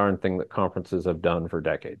same darn thing that conferences have done for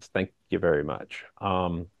decades. Thank you very much.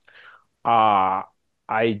 Uh,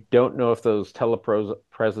 I don't know if those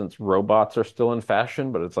telepresence robots are still in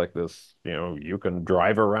fashion, but it's like this, you can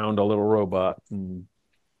drive around a little robot and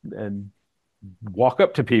walk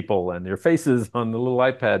up to people and their faces on the little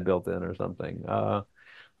iPad built in or something.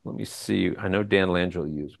 Let me see. I know Dan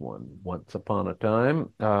Langell used one once upon a time.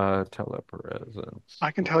 Telepresence.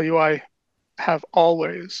 I can tell you I have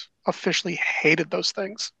always officially hated those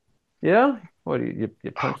things. Yeah? What do you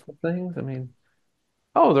punch the things? I mean,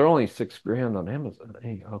 oh, they're only 6 grand on Amazon.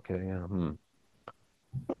 Hey, okay, yeah.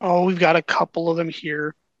 Oh, we've got a couple of them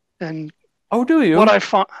here. And Oh, do what you? I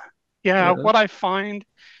find, yeah, Yeah. what I find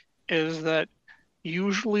is that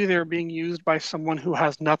usually they're being used by someone who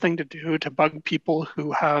has nothing to do to bug people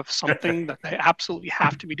who have something that they absolutely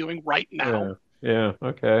have to be doing right now. Yeah. Yeah.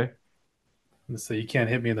 Okay. So you can't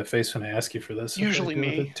hit me in the face when I ask you for this. If I Usually deal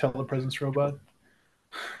with a me. telepresence robot.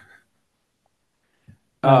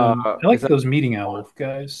 I Is like that those meeting owl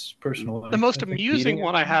guys personally. The most I think amusing beating it?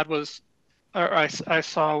 one I had was, or I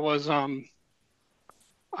saw was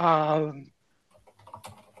uh,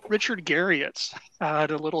 Richard Garriott's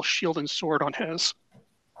had a little shield and sword on his.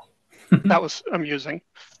 That was amusing.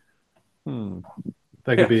 Hmm.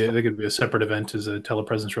 that could be Yes, a separate event as a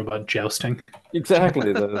telepresence robot jousting.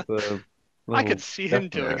 exactly. The I could little see death him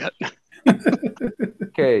doing match. it.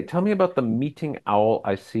 Okay, tell me about the meeting owl.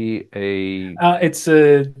 I see a It's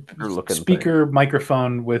a looking thing. speaker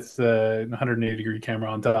microphone with a 180-degree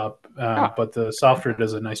camera on top, Ah, but the software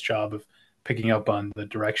does a nice job of picking up on the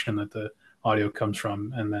direction that the audio comes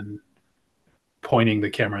from and then pointing the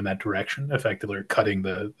camera in that direction, effectively, or cutting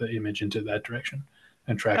the image into that direction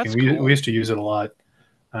and tracking. That's We cool. used to use it a lot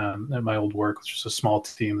at my old work, which was a small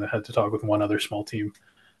team that had to talk with one other small team.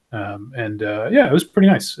 And yeah, it was pretty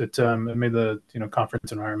nice. It made the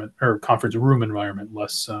conference environment or conference room environment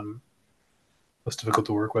less difficult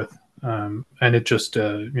to work with. And it just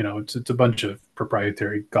it's a bunch of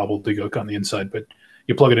proprietary gobbledygook on the inside, but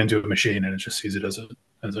you plug it into a machine and it just sees it as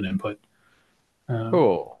an input. Um,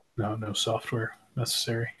 cool. no software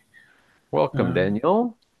necessary. Welcome, Um,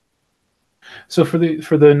 Daniel. so for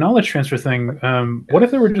the knowledge transfer thing, what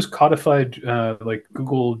if they were just codified like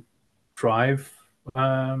Google Drive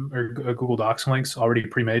or Google Docs links already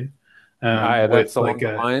pre-made That's with along like the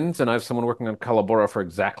a lines, and I have someone working on Collabora for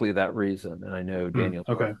exactly that reason. And I know Daniel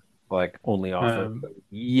okay. like only offers. Um, and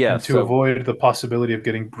Yes, to so avoid the possibility of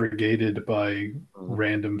getting brigaded by mm,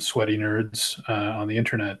 random sweaty nerds on the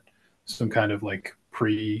internet, some kind of like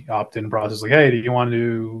pre-opt-in process, like, hey, do you want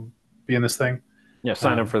to be in this thing? yeah,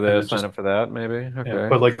 sign up for And then this, sign just up for that, maybe. Okay.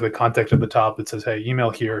 put like the contact at the top that says, hey, email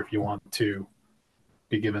here if you want to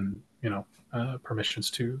be given,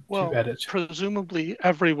 permissions to Well, edit. presumably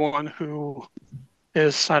everyone who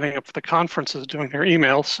is signing up for the conference is doing their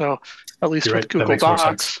email. So at least You're with right. That Google makes more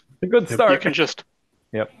sense. Docs, A good Yep. you start. can just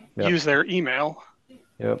Yep. Yep. use their email.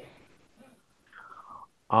 Yep.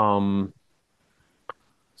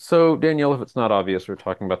 So Danielle, if it's not obvious, we're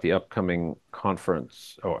talking about the upcoming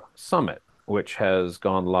conference or summit, which has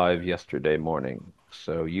gone live yesterday morning.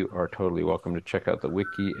 So you are totally welcome to check out the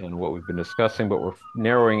wiki and what we've been discussing, but we're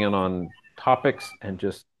narrowing in on topics and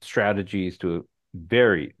just strategies to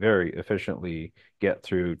very, very efficiently get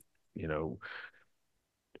through, you know,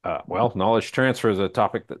 well, knowledge transfer is a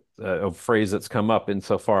topic that a phrase that's come up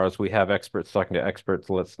insofar as we have experts talking to experts.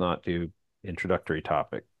 Let's not do introductory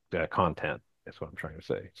topic content. That's what I'm trying to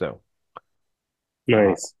say. So,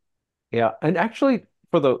 Nice. yeah, and actually,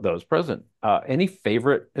 for those present, any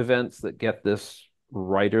favorite events that get this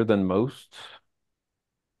righter than most?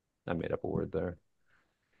 I made up a word there.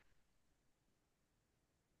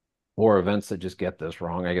 Or events that just get this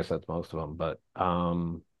wrong. I guess that's most of them. But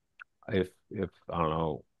if I don't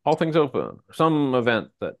know, all things open, some event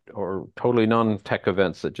that or totally non-tech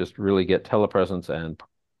events that just really get telepresence and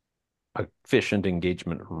efficient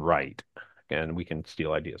engagement right, and we can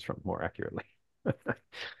steal ideas from more accurately.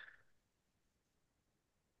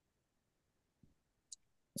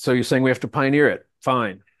 So you're saying we have to pioneer it?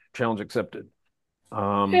 Fine, challenge accepted.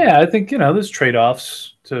 Yeah, I think there's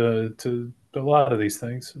trade-offs to a lot of these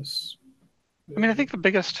things. I mean, I think the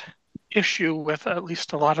biggest issue with at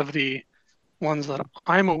least a lot of the ones that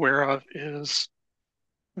I'm aware of is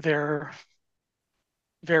they're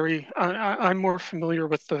I'm more familiar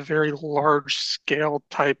with the very large scale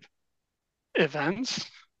type events,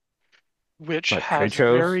 which like trade has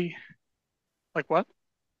shows, very, like what?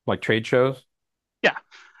 like trade shows. Yeah,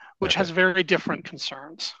 which Okay. has very different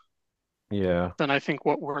concerns Yeah. than I think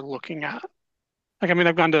what we're looking at. Like, I mean,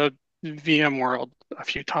 I've gone to VMworld a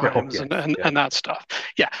few Oh, times yes. Yeah. and that stuff.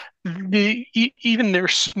 Yeah, even their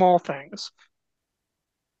small things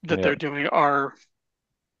that Yeah. they're doing are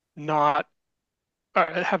not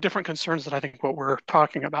have different concerns than I think what we're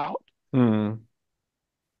talking about. Hmm.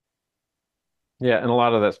 Yeah, and a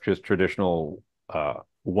lot of that's just traditional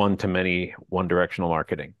one to many, one directional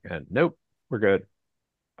marketing. And nope, we're good.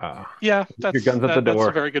 Uh, Yeah, your guns at the that's a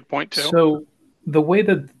door. very good point too. So the way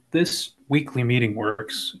that this weekly meeting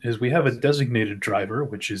works is we have a designated driver,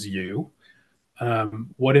 which is you.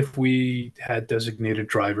 What if we had designated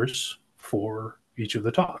drivers for each of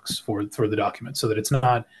the talks for the document, so that it's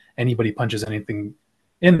not anybody punches anything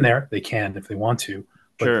in there? They can if they want to,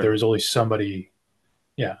 but Sure. there's always somebody.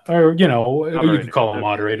 Yeah, or you could Moderator. call them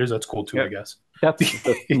moderators. That's cool too, I Yep. guess.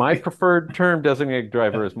 My preferred term. Designated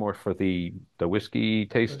driver is more for the whiskey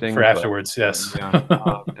For tasting, but afterwards, yes. yeah,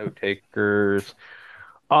 note takers. It's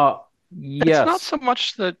not Yes, so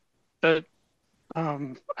much that I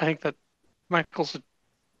think that Michael's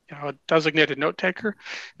a designated note taker,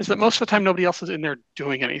 is that most of the time nobody else is in there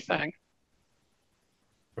doing anything.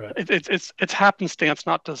 Right. It's happenstance,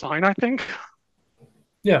 not design, I think.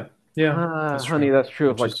 Yeah, yeah, that's honey, true. that's true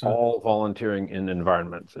of Which like is all volunteering in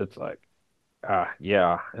environments. It's like,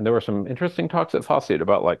 yeah. And there were some interesting talks at Fawcett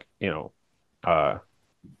about like, uh,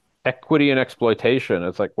 equity and exploitation.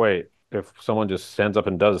 It's like, wait, if someone just stands up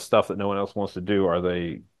and does stuff that no one else wants to do, are they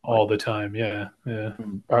like, all the time. Yeah, yeah.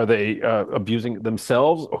 are they abusing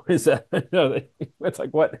themselves, or is that it's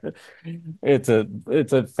like what? It's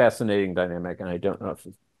a fascinating dynamic, and I don't know if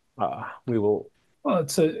we will Well, at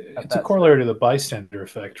it's a that corollary to the bystander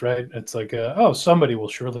effect, right? It's like, oh, somebody will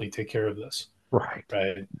surely take care of this, right.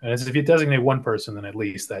 right? And as if you designate one person, then at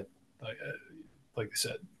least that, like I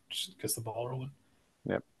said, just gets the ball rolling.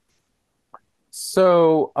 Yep.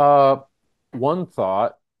 So, one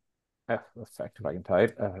thought, effect if I can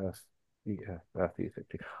type,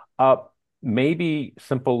 uh, maybe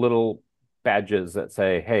simple little badges that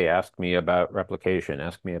say, "Hey, ask me about replication,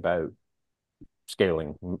 ask me about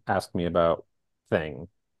scaling, ask me about thing,"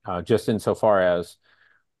 just insofar as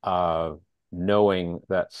uh, knowing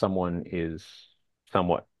that someone is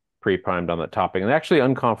somewhat pre-primed on the topic. And actually,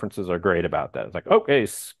 unconferences are great about that. It's like, okay,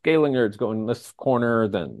 scaling nerds go in this corner,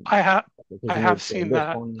 then I have I application have nerds go in seen this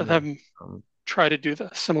that corner. them Um, try to do the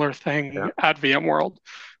similar thing yeah. at VMworld,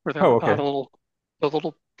 where Oh, they'll add okay. the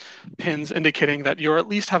little pins indicating that you at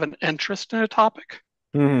least have an interest in a topic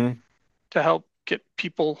Hmm. to help get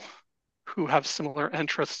people who have similar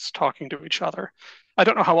interests talking to each other. I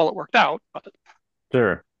don't know how well it worked out, but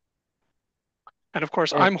Sure. and of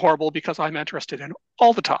course And I'm horrible because I'm interested in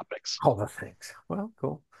all the topics. all the things. Well,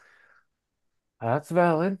 cool. That's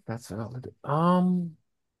valid. That's valid.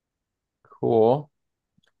 Cool.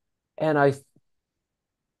 And I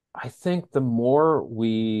think the more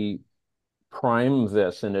we prime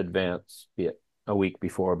this in advance, be it a week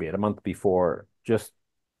before, be it a month before, just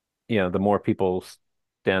the more people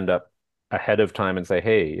stand up ahead of time and say,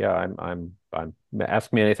 "Hey, yeah, I'm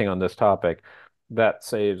ask me anything on this topic." That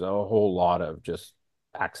saves a whole lot of just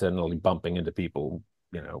accidentally bumping into people,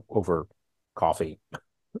 over coffee,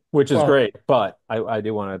 which is Well, great. But I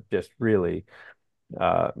do want to just really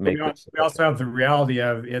make this we also have the reality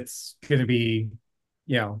of it's going to be,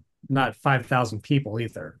 not 5,000 people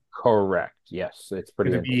either. correct. Yes, it's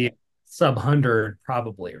pretty Going to be intimate. sub 100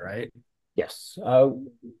 probably, right? Yes.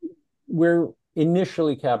 We're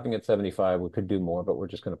initially capping at 75. We could do more, but we're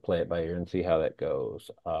just going to play it by ear and see how that goes.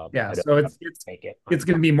 Yeah, I don't so make it it's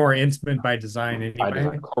going to be more intimate by design by design.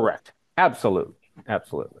 anyway. Correct. Absolutely.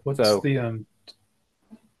 Absolutely. What's So, the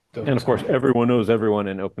and of course, sorry. everyone knows everyone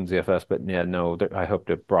in OpenZFS, but yeah, no, I hope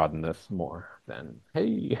to broaden this more than,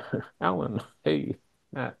 hey, Alan, hey,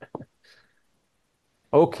 Matt.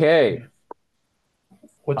 Okay.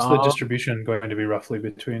 What's the Uh, distribution going to be roughly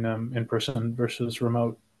between in person versus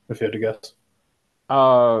remote, if you had to guess?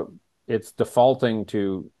 uh, it's defaulting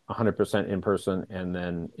to 100% in person and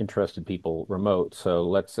then interested people remote. So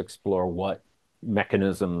let's explore what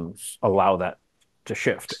mechanisms allow that to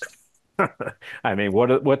shift. I mean,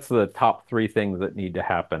 what's the top three things that need to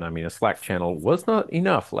happen? I mean, a Slack channel was not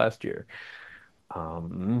enough last year.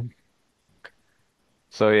 Um,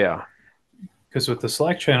 so yeah, Because with the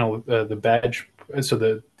Slack channel, the badge, so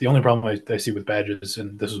the only problem I see with badges,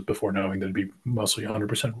 and this was before knowing that it'd be mostly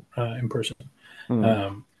 100% in person,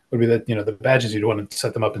 hmm, would be that the badges you'd want to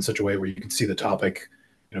set them up in such a way where you can see the topic,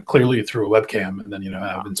 clearly through a webcam, and then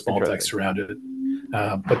have in small interesting. text around it.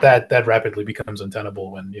 But that rapidly becomes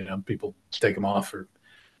untenable when people take them off, or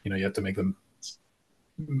you have to make them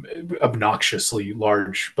obnoxiously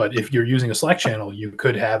large. But if you're using a Slack channel, you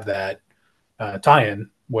could have that tie-in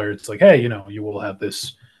where it's like, hey, you will have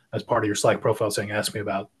this as part of your Slack profile saying, ask me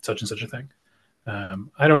about such and such a thing.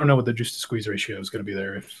 I don't know what the juice to squeeze ratio is going to be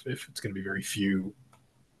there. If it's going to be very few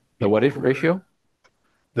The people what if who are ratio?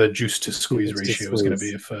 the juice to squeeze It's just ratio is going to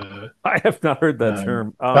be squeeze. if I have not heard that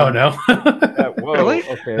term. oh no. Whoa, Really?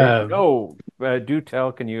 okay. No, do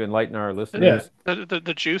tell. Can you enlighten our Yeah. listeners?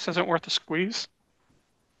 The juice isn't worth the squeeze?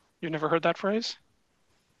 You've never heard that phrase?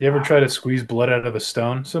 You ever try to squeeze blood out of a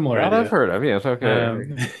stone? Similar That I've idea. heard of. Yes, okay.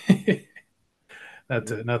 Um,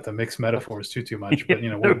 not to mix metaphors too much, but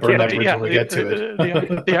we'll No burn that But kidding. bridge yeah, when we get to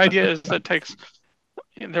the it. idea is that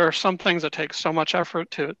there are some things that take so much effort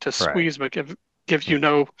to Right. squeeze, but give you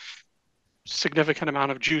no significant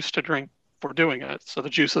amount of juice to drink for doing it. So the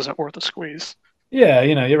juice isn't worth the squeeze. Yeah,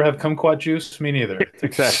 you ever have kumquat juice? Me neither. It takes.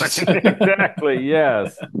 Exactly. Exactly.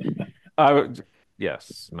 Yes. I would.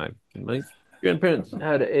 Yes. My grandparents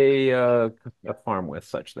had a farm with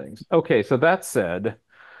such things. Okay. So that said,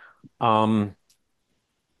 um,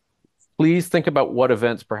 please think about what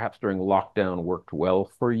events perhaps during lockdown worked well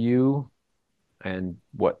for you and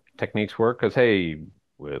what techniques work. Because, hey,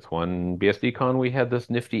 with one BSDCon, we had this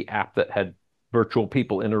nifty app that had virtual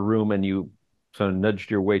people in a room and you sort of nudged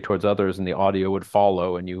your way towards others and the audio would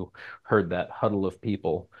follow and you heard that huddle of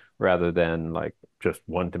people rather than like just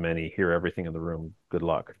one to many, hear everything in the room. Good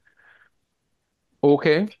luck.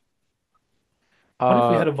 Okay. What if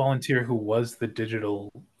we Uh, had a volunteer who was the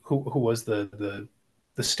digital, who was the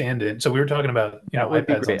stand-in? So we were talking about that would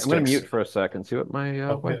be iPads on great. I'm going to sticks. mute for a second, see what my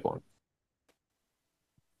Oh wife yeah, wants.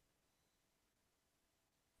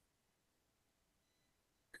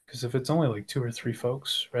 because if it's only like two or three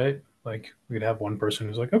folks, right? Like we could have one person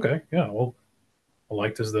who's like, okay, yeah, well,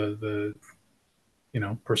 liked as the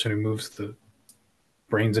person who moves the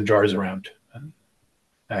brains and jars around and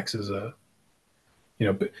acts as a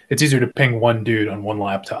it's easier to ping one dude on one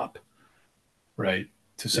laptop, right?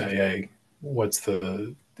 To say, Yeah. hey, what's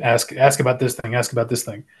the ask about this thing, ask about this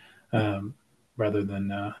thing, rather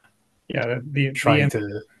than Yeah, trying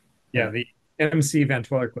to. Yeah. the MC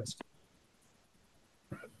ventriloquist.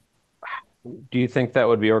 Do you think that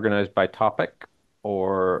would be organized by topic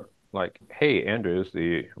or like, hey, Andrews,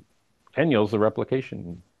 Daniel's the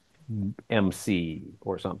replication MC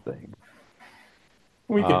or something?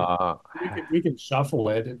 We can Uh, we can shuffle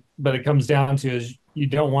it, but it comes down to is you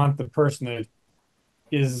don't want the person that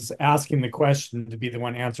is asking the question to be the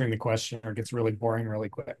one answering the question, or it gets really boring really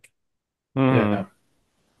quick. hmm.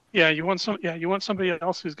 Yeah. You want somebody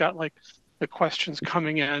else who's got like the questions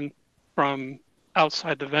coming in from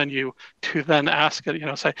outside the venue to then ask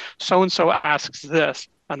it, say so and so asks this,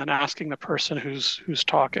 and then asking the person who's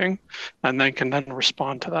talking, and then can then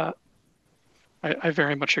respond to that. I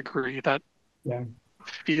very much agree. That Yeah.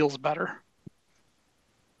 feels better.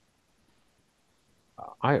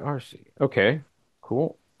 IRC. Okay,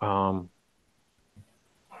 cool.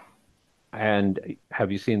 And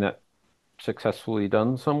have you seen that successfully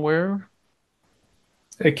done somewhere?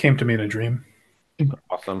 It came to me in a dream.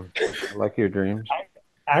 Awesome. I like your dreams.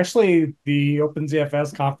 Actually, the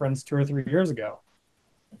OpenZFS conference 2 or 3 years ago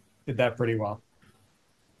did that pretty well.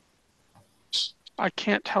 I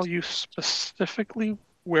can't tell you specifically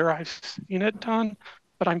where I've seen it done,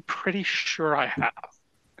 but I'm pretty sure I have.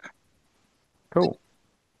 Cool.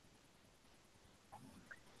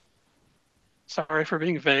 Sorry for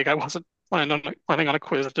being vague. I wasn't planning on a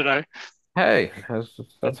quiz today. Hey,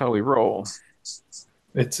 that's how we roll.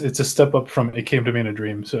 It's a step up from it came to me in a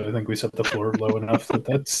dream. So I think we set the floor low enough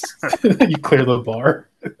that's you clear the bar.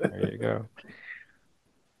 There you go.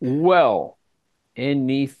 Well,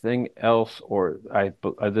 anything else, or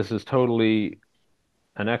this is totally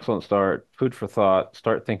an excellent start. Food for thought.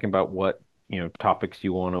 Start thinking about what, topics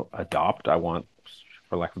you want to adopt. I want,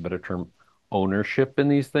 for lack of a better term, ownership in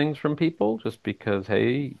these things from people, just because,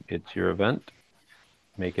 hey, it's your event.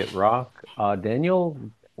 Make it rock. Daniel,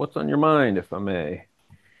 what's on your mind, if I may?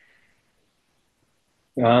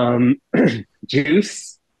 Um,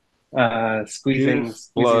 juice, Juice, squeezing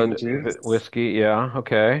blood, juice. whiskey. Yeah.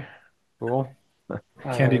 Okay. Cool.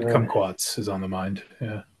 Candied Uh, kumquats is on the mind.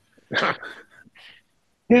 Yeah.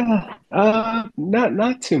 yeah,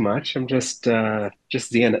 not too much. I'm just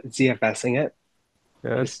ZFSing it.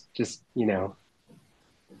 Good. Just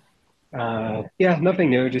yeah, nothing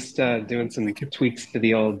new. Just doing some Thank you. tweaks to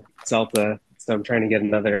the old Zelda. So I'm trying to get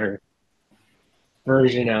another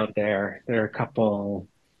version out there. There are a couple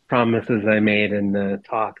promises I made in the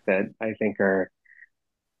talk that I think are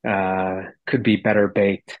could be better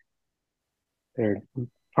baked. They're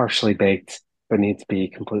partially baked, but need to be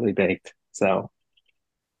completely baked. So,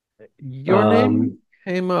 Your name um,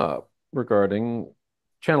 came up regarding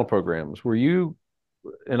channel programs. Were you,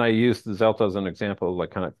 and I used the Zelta as an example,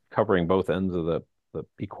 like kind of covering both ends of the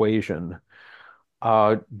equation.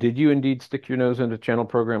 Did you indeed stick your nose into channel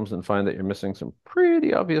programs and find that you're missing some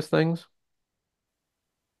pretty obvious things?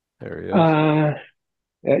 There he is. uh,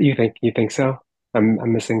 you think so?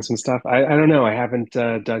 I'm missing some stuff. I don't know. I haven't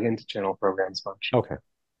dug into channel programs much. Okay.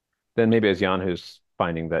 Then maybe as Jan who's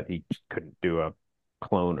finding that he couldn't do a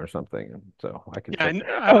clone or something, and so I can Yeah, check. and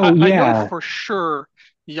Oh I know yeah, for sure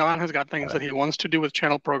Jan has got things Got that it. he wants to do with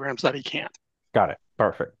channel programs that he can't. Got it.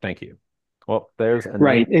 Perfect. Thank you. Well, there's a name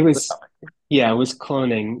right. It for the was topic. yeah, it was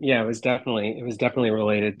cloning. Yeah, it was definitely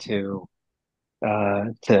related to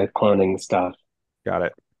cloning stuff. Got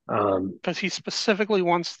it. Because he specifically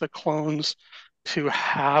wants the clones to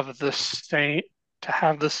have the same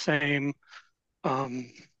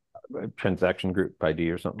um, Transaction group ID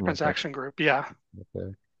or something like that. transaction group. Yeah.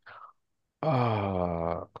 Okay.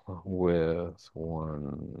 Uh, with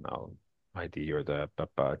one ID or the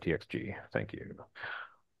TXG. Thank you.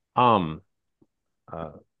 Um,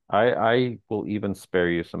 uh, I will even spare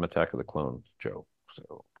you some Attack of the Clones joke.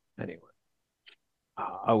 So anyway,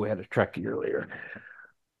 oh, we had a track earlier.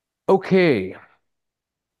 Okay.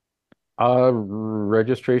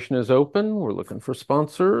 Registration is open. We're looking for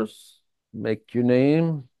sponsors. Make your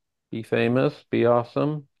name, be famous, be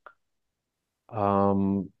awesome.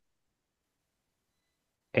 Um,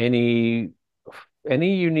 any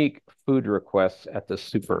any unique food requests at the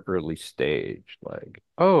super early stage? Like,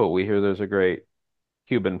 oh, we hear there's a great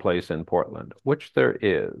Cuban place in Portland, which there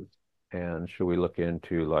is. And should we look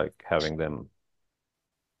into like having them,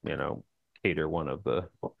 you know, cater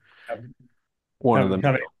Have, one of the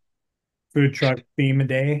have a meals? food truck theme a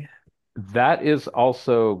day. That is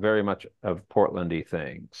also very much a Portlandy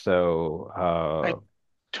thing. I So,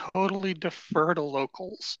 totally defer to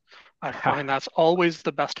locals. I ha, find that's always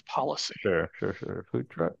the best policy. sure. Food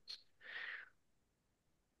trucks.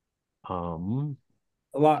 Um,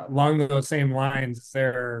 A lot along those same lines,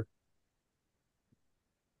 they're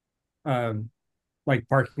um, like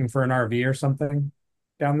parking for an RV or something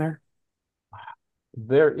down there.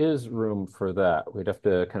 there is room for that. We'd have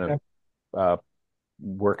to kind Yeah. of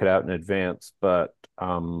work it out in advance, but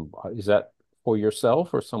is that for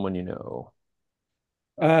yourself or someone you know?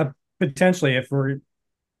 Uh, Potentially, if we're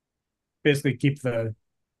basically keep the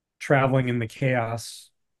traveling and the chaos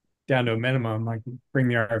down to a minimum, like bring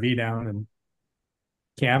the RV down and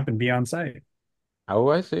camp and be on site. Oh,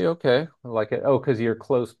 I see. Okay. I like it. Oh, because you're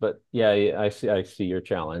close, but yeah, I see your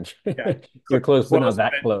challenge. Yeah, You're close, but not close,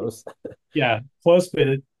 that close. yeah, close, but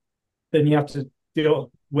then you have to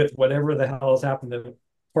deal with whatever the hell has happened to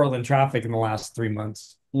Portland traffic in the last 3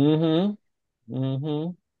 months. Mm-hmm.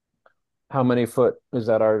 Mm-hmm. How many foot is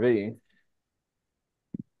that RV?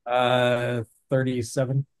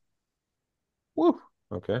 37. Woo.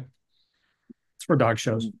 Okay. It's for dog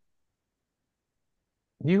shows.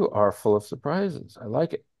 You are full of surprises. I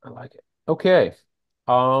like it. I like it. Okay.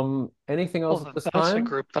 Anything else at Well, this that's a time?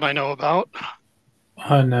 group that I know about.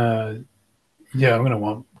 On yeah, I'm gonna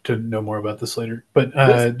want to know more about this later. But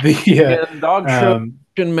This the and dog show um,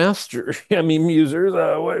 master. I mean, users.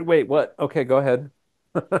 Wait, what? Okay, go ahead.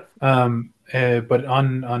 But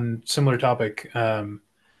on similar topic,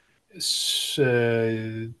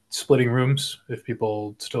 splitting rooms, if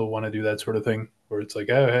people still want to do that sort of thing, where it's like,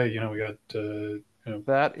 oh, hey, we got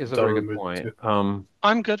That is a very delegate good with point. two.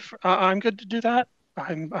 I'm good to do that.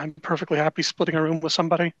 I'm perfectly happy splitting a room with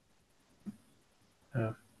somebody.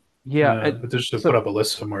 Yeah, But just to put so up a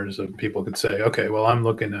list somewhere so people could say, okay, well, I'm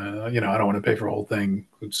looking, I don't want to pay for a whole thing.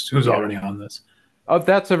 Who's yeah. already on this? Oh,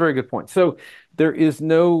 that's a very good point. So there is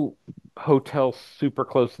no hotel super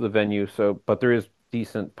close to the venue, but there is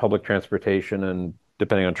decent public transportation, and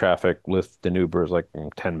depending on traffic, Lyft and Uber is like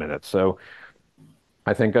 10 minutes. So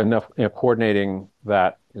I think enough, coordinating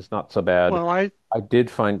that is not so bad. Well, I I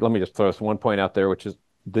did find, let me just throw this one point out there, which is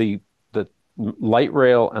the light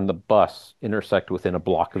rail and the bus intersect within a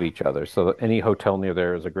block of each other. So that any hotel near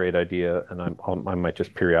there is a great idea. And I might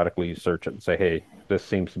just periodically search it and say, hey, this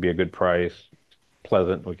seems to be a good price,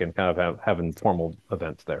 pleasant. We can kind of have informal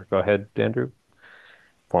events there. Go ahead, Andrew.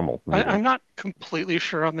 Formal meeting. I'm not completely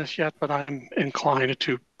sure on this yet, but I'm inclined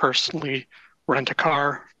to personally rent a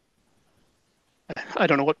car. I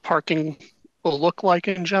don't know what parking will look like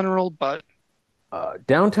in general, but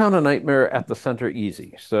Downtown a nightmare, at the center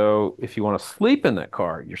easy. So if you want to sleep in that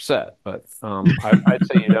car, you're set. But I'd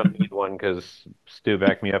say you don't need one because Stu,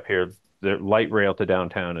 back me up here. The light rail to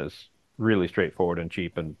downtown is really straightforward and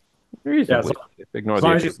cheap and Yeah, as reasonably safe. Ignore the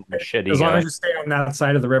long as occasional machete as long guy. as you stay on that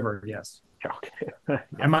side of the river, yes. Okay. Yeah,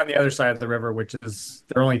 I'm on the other side of the river, which is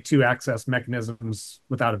there are only two access mechanisms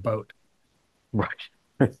without a boat. right.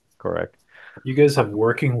 Correct. You guys have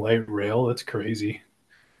working light rail? That's crazy.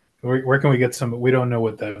 Where can we get some? We don't know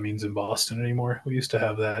what that means in Boston anymore. We used to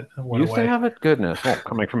have that. It went Used to away. have it. Goodness. Well,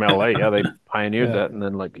 coming from LA, yeah, they pioneered Yeah, that, and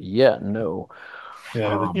then like, yeah, no. yeah.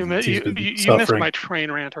 The you Um, T's been you missed suffering. my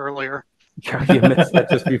train rant earlier. yeah, you missed that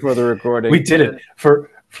just before the We recording. did it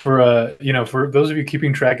for those of you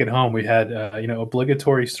keeping track at home. We had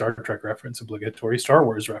obligatory Star Trek reference, obligatory Star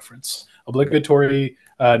Wars reference, Yep. obligatory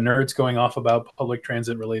nerds going off about public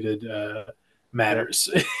transit related Yep. matters.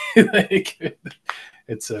 Like, Don't forget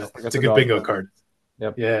it's a the good dog bingo show. card.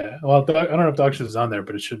 Yep. Yeah. Well, I don't know if dog is on there,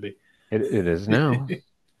 but it should be. It is now.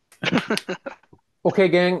 Okay,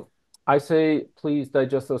 gang. I say please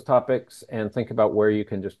digest those topics and think about where you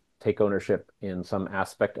can just take ownership in some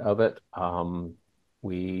aspect of it.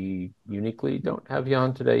 We uniquely don't have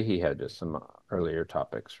Jan today. He had just some earlier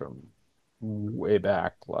topics from way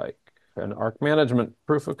back, like an arc management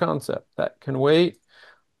proof of concept that can wait.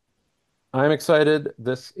 I'm excited.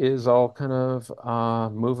 This is all kind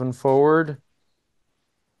of moving forward,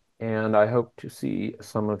 and I hope to see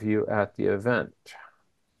some of you at the event.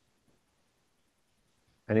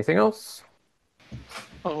 Anything else?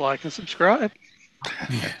 Like and subscribe.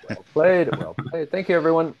 Well played. Well played. Thank you,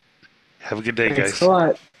 everyone. Have a good day, Thanks guys. a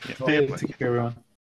lot. Yeah, See ya. Hey, take care, everyone.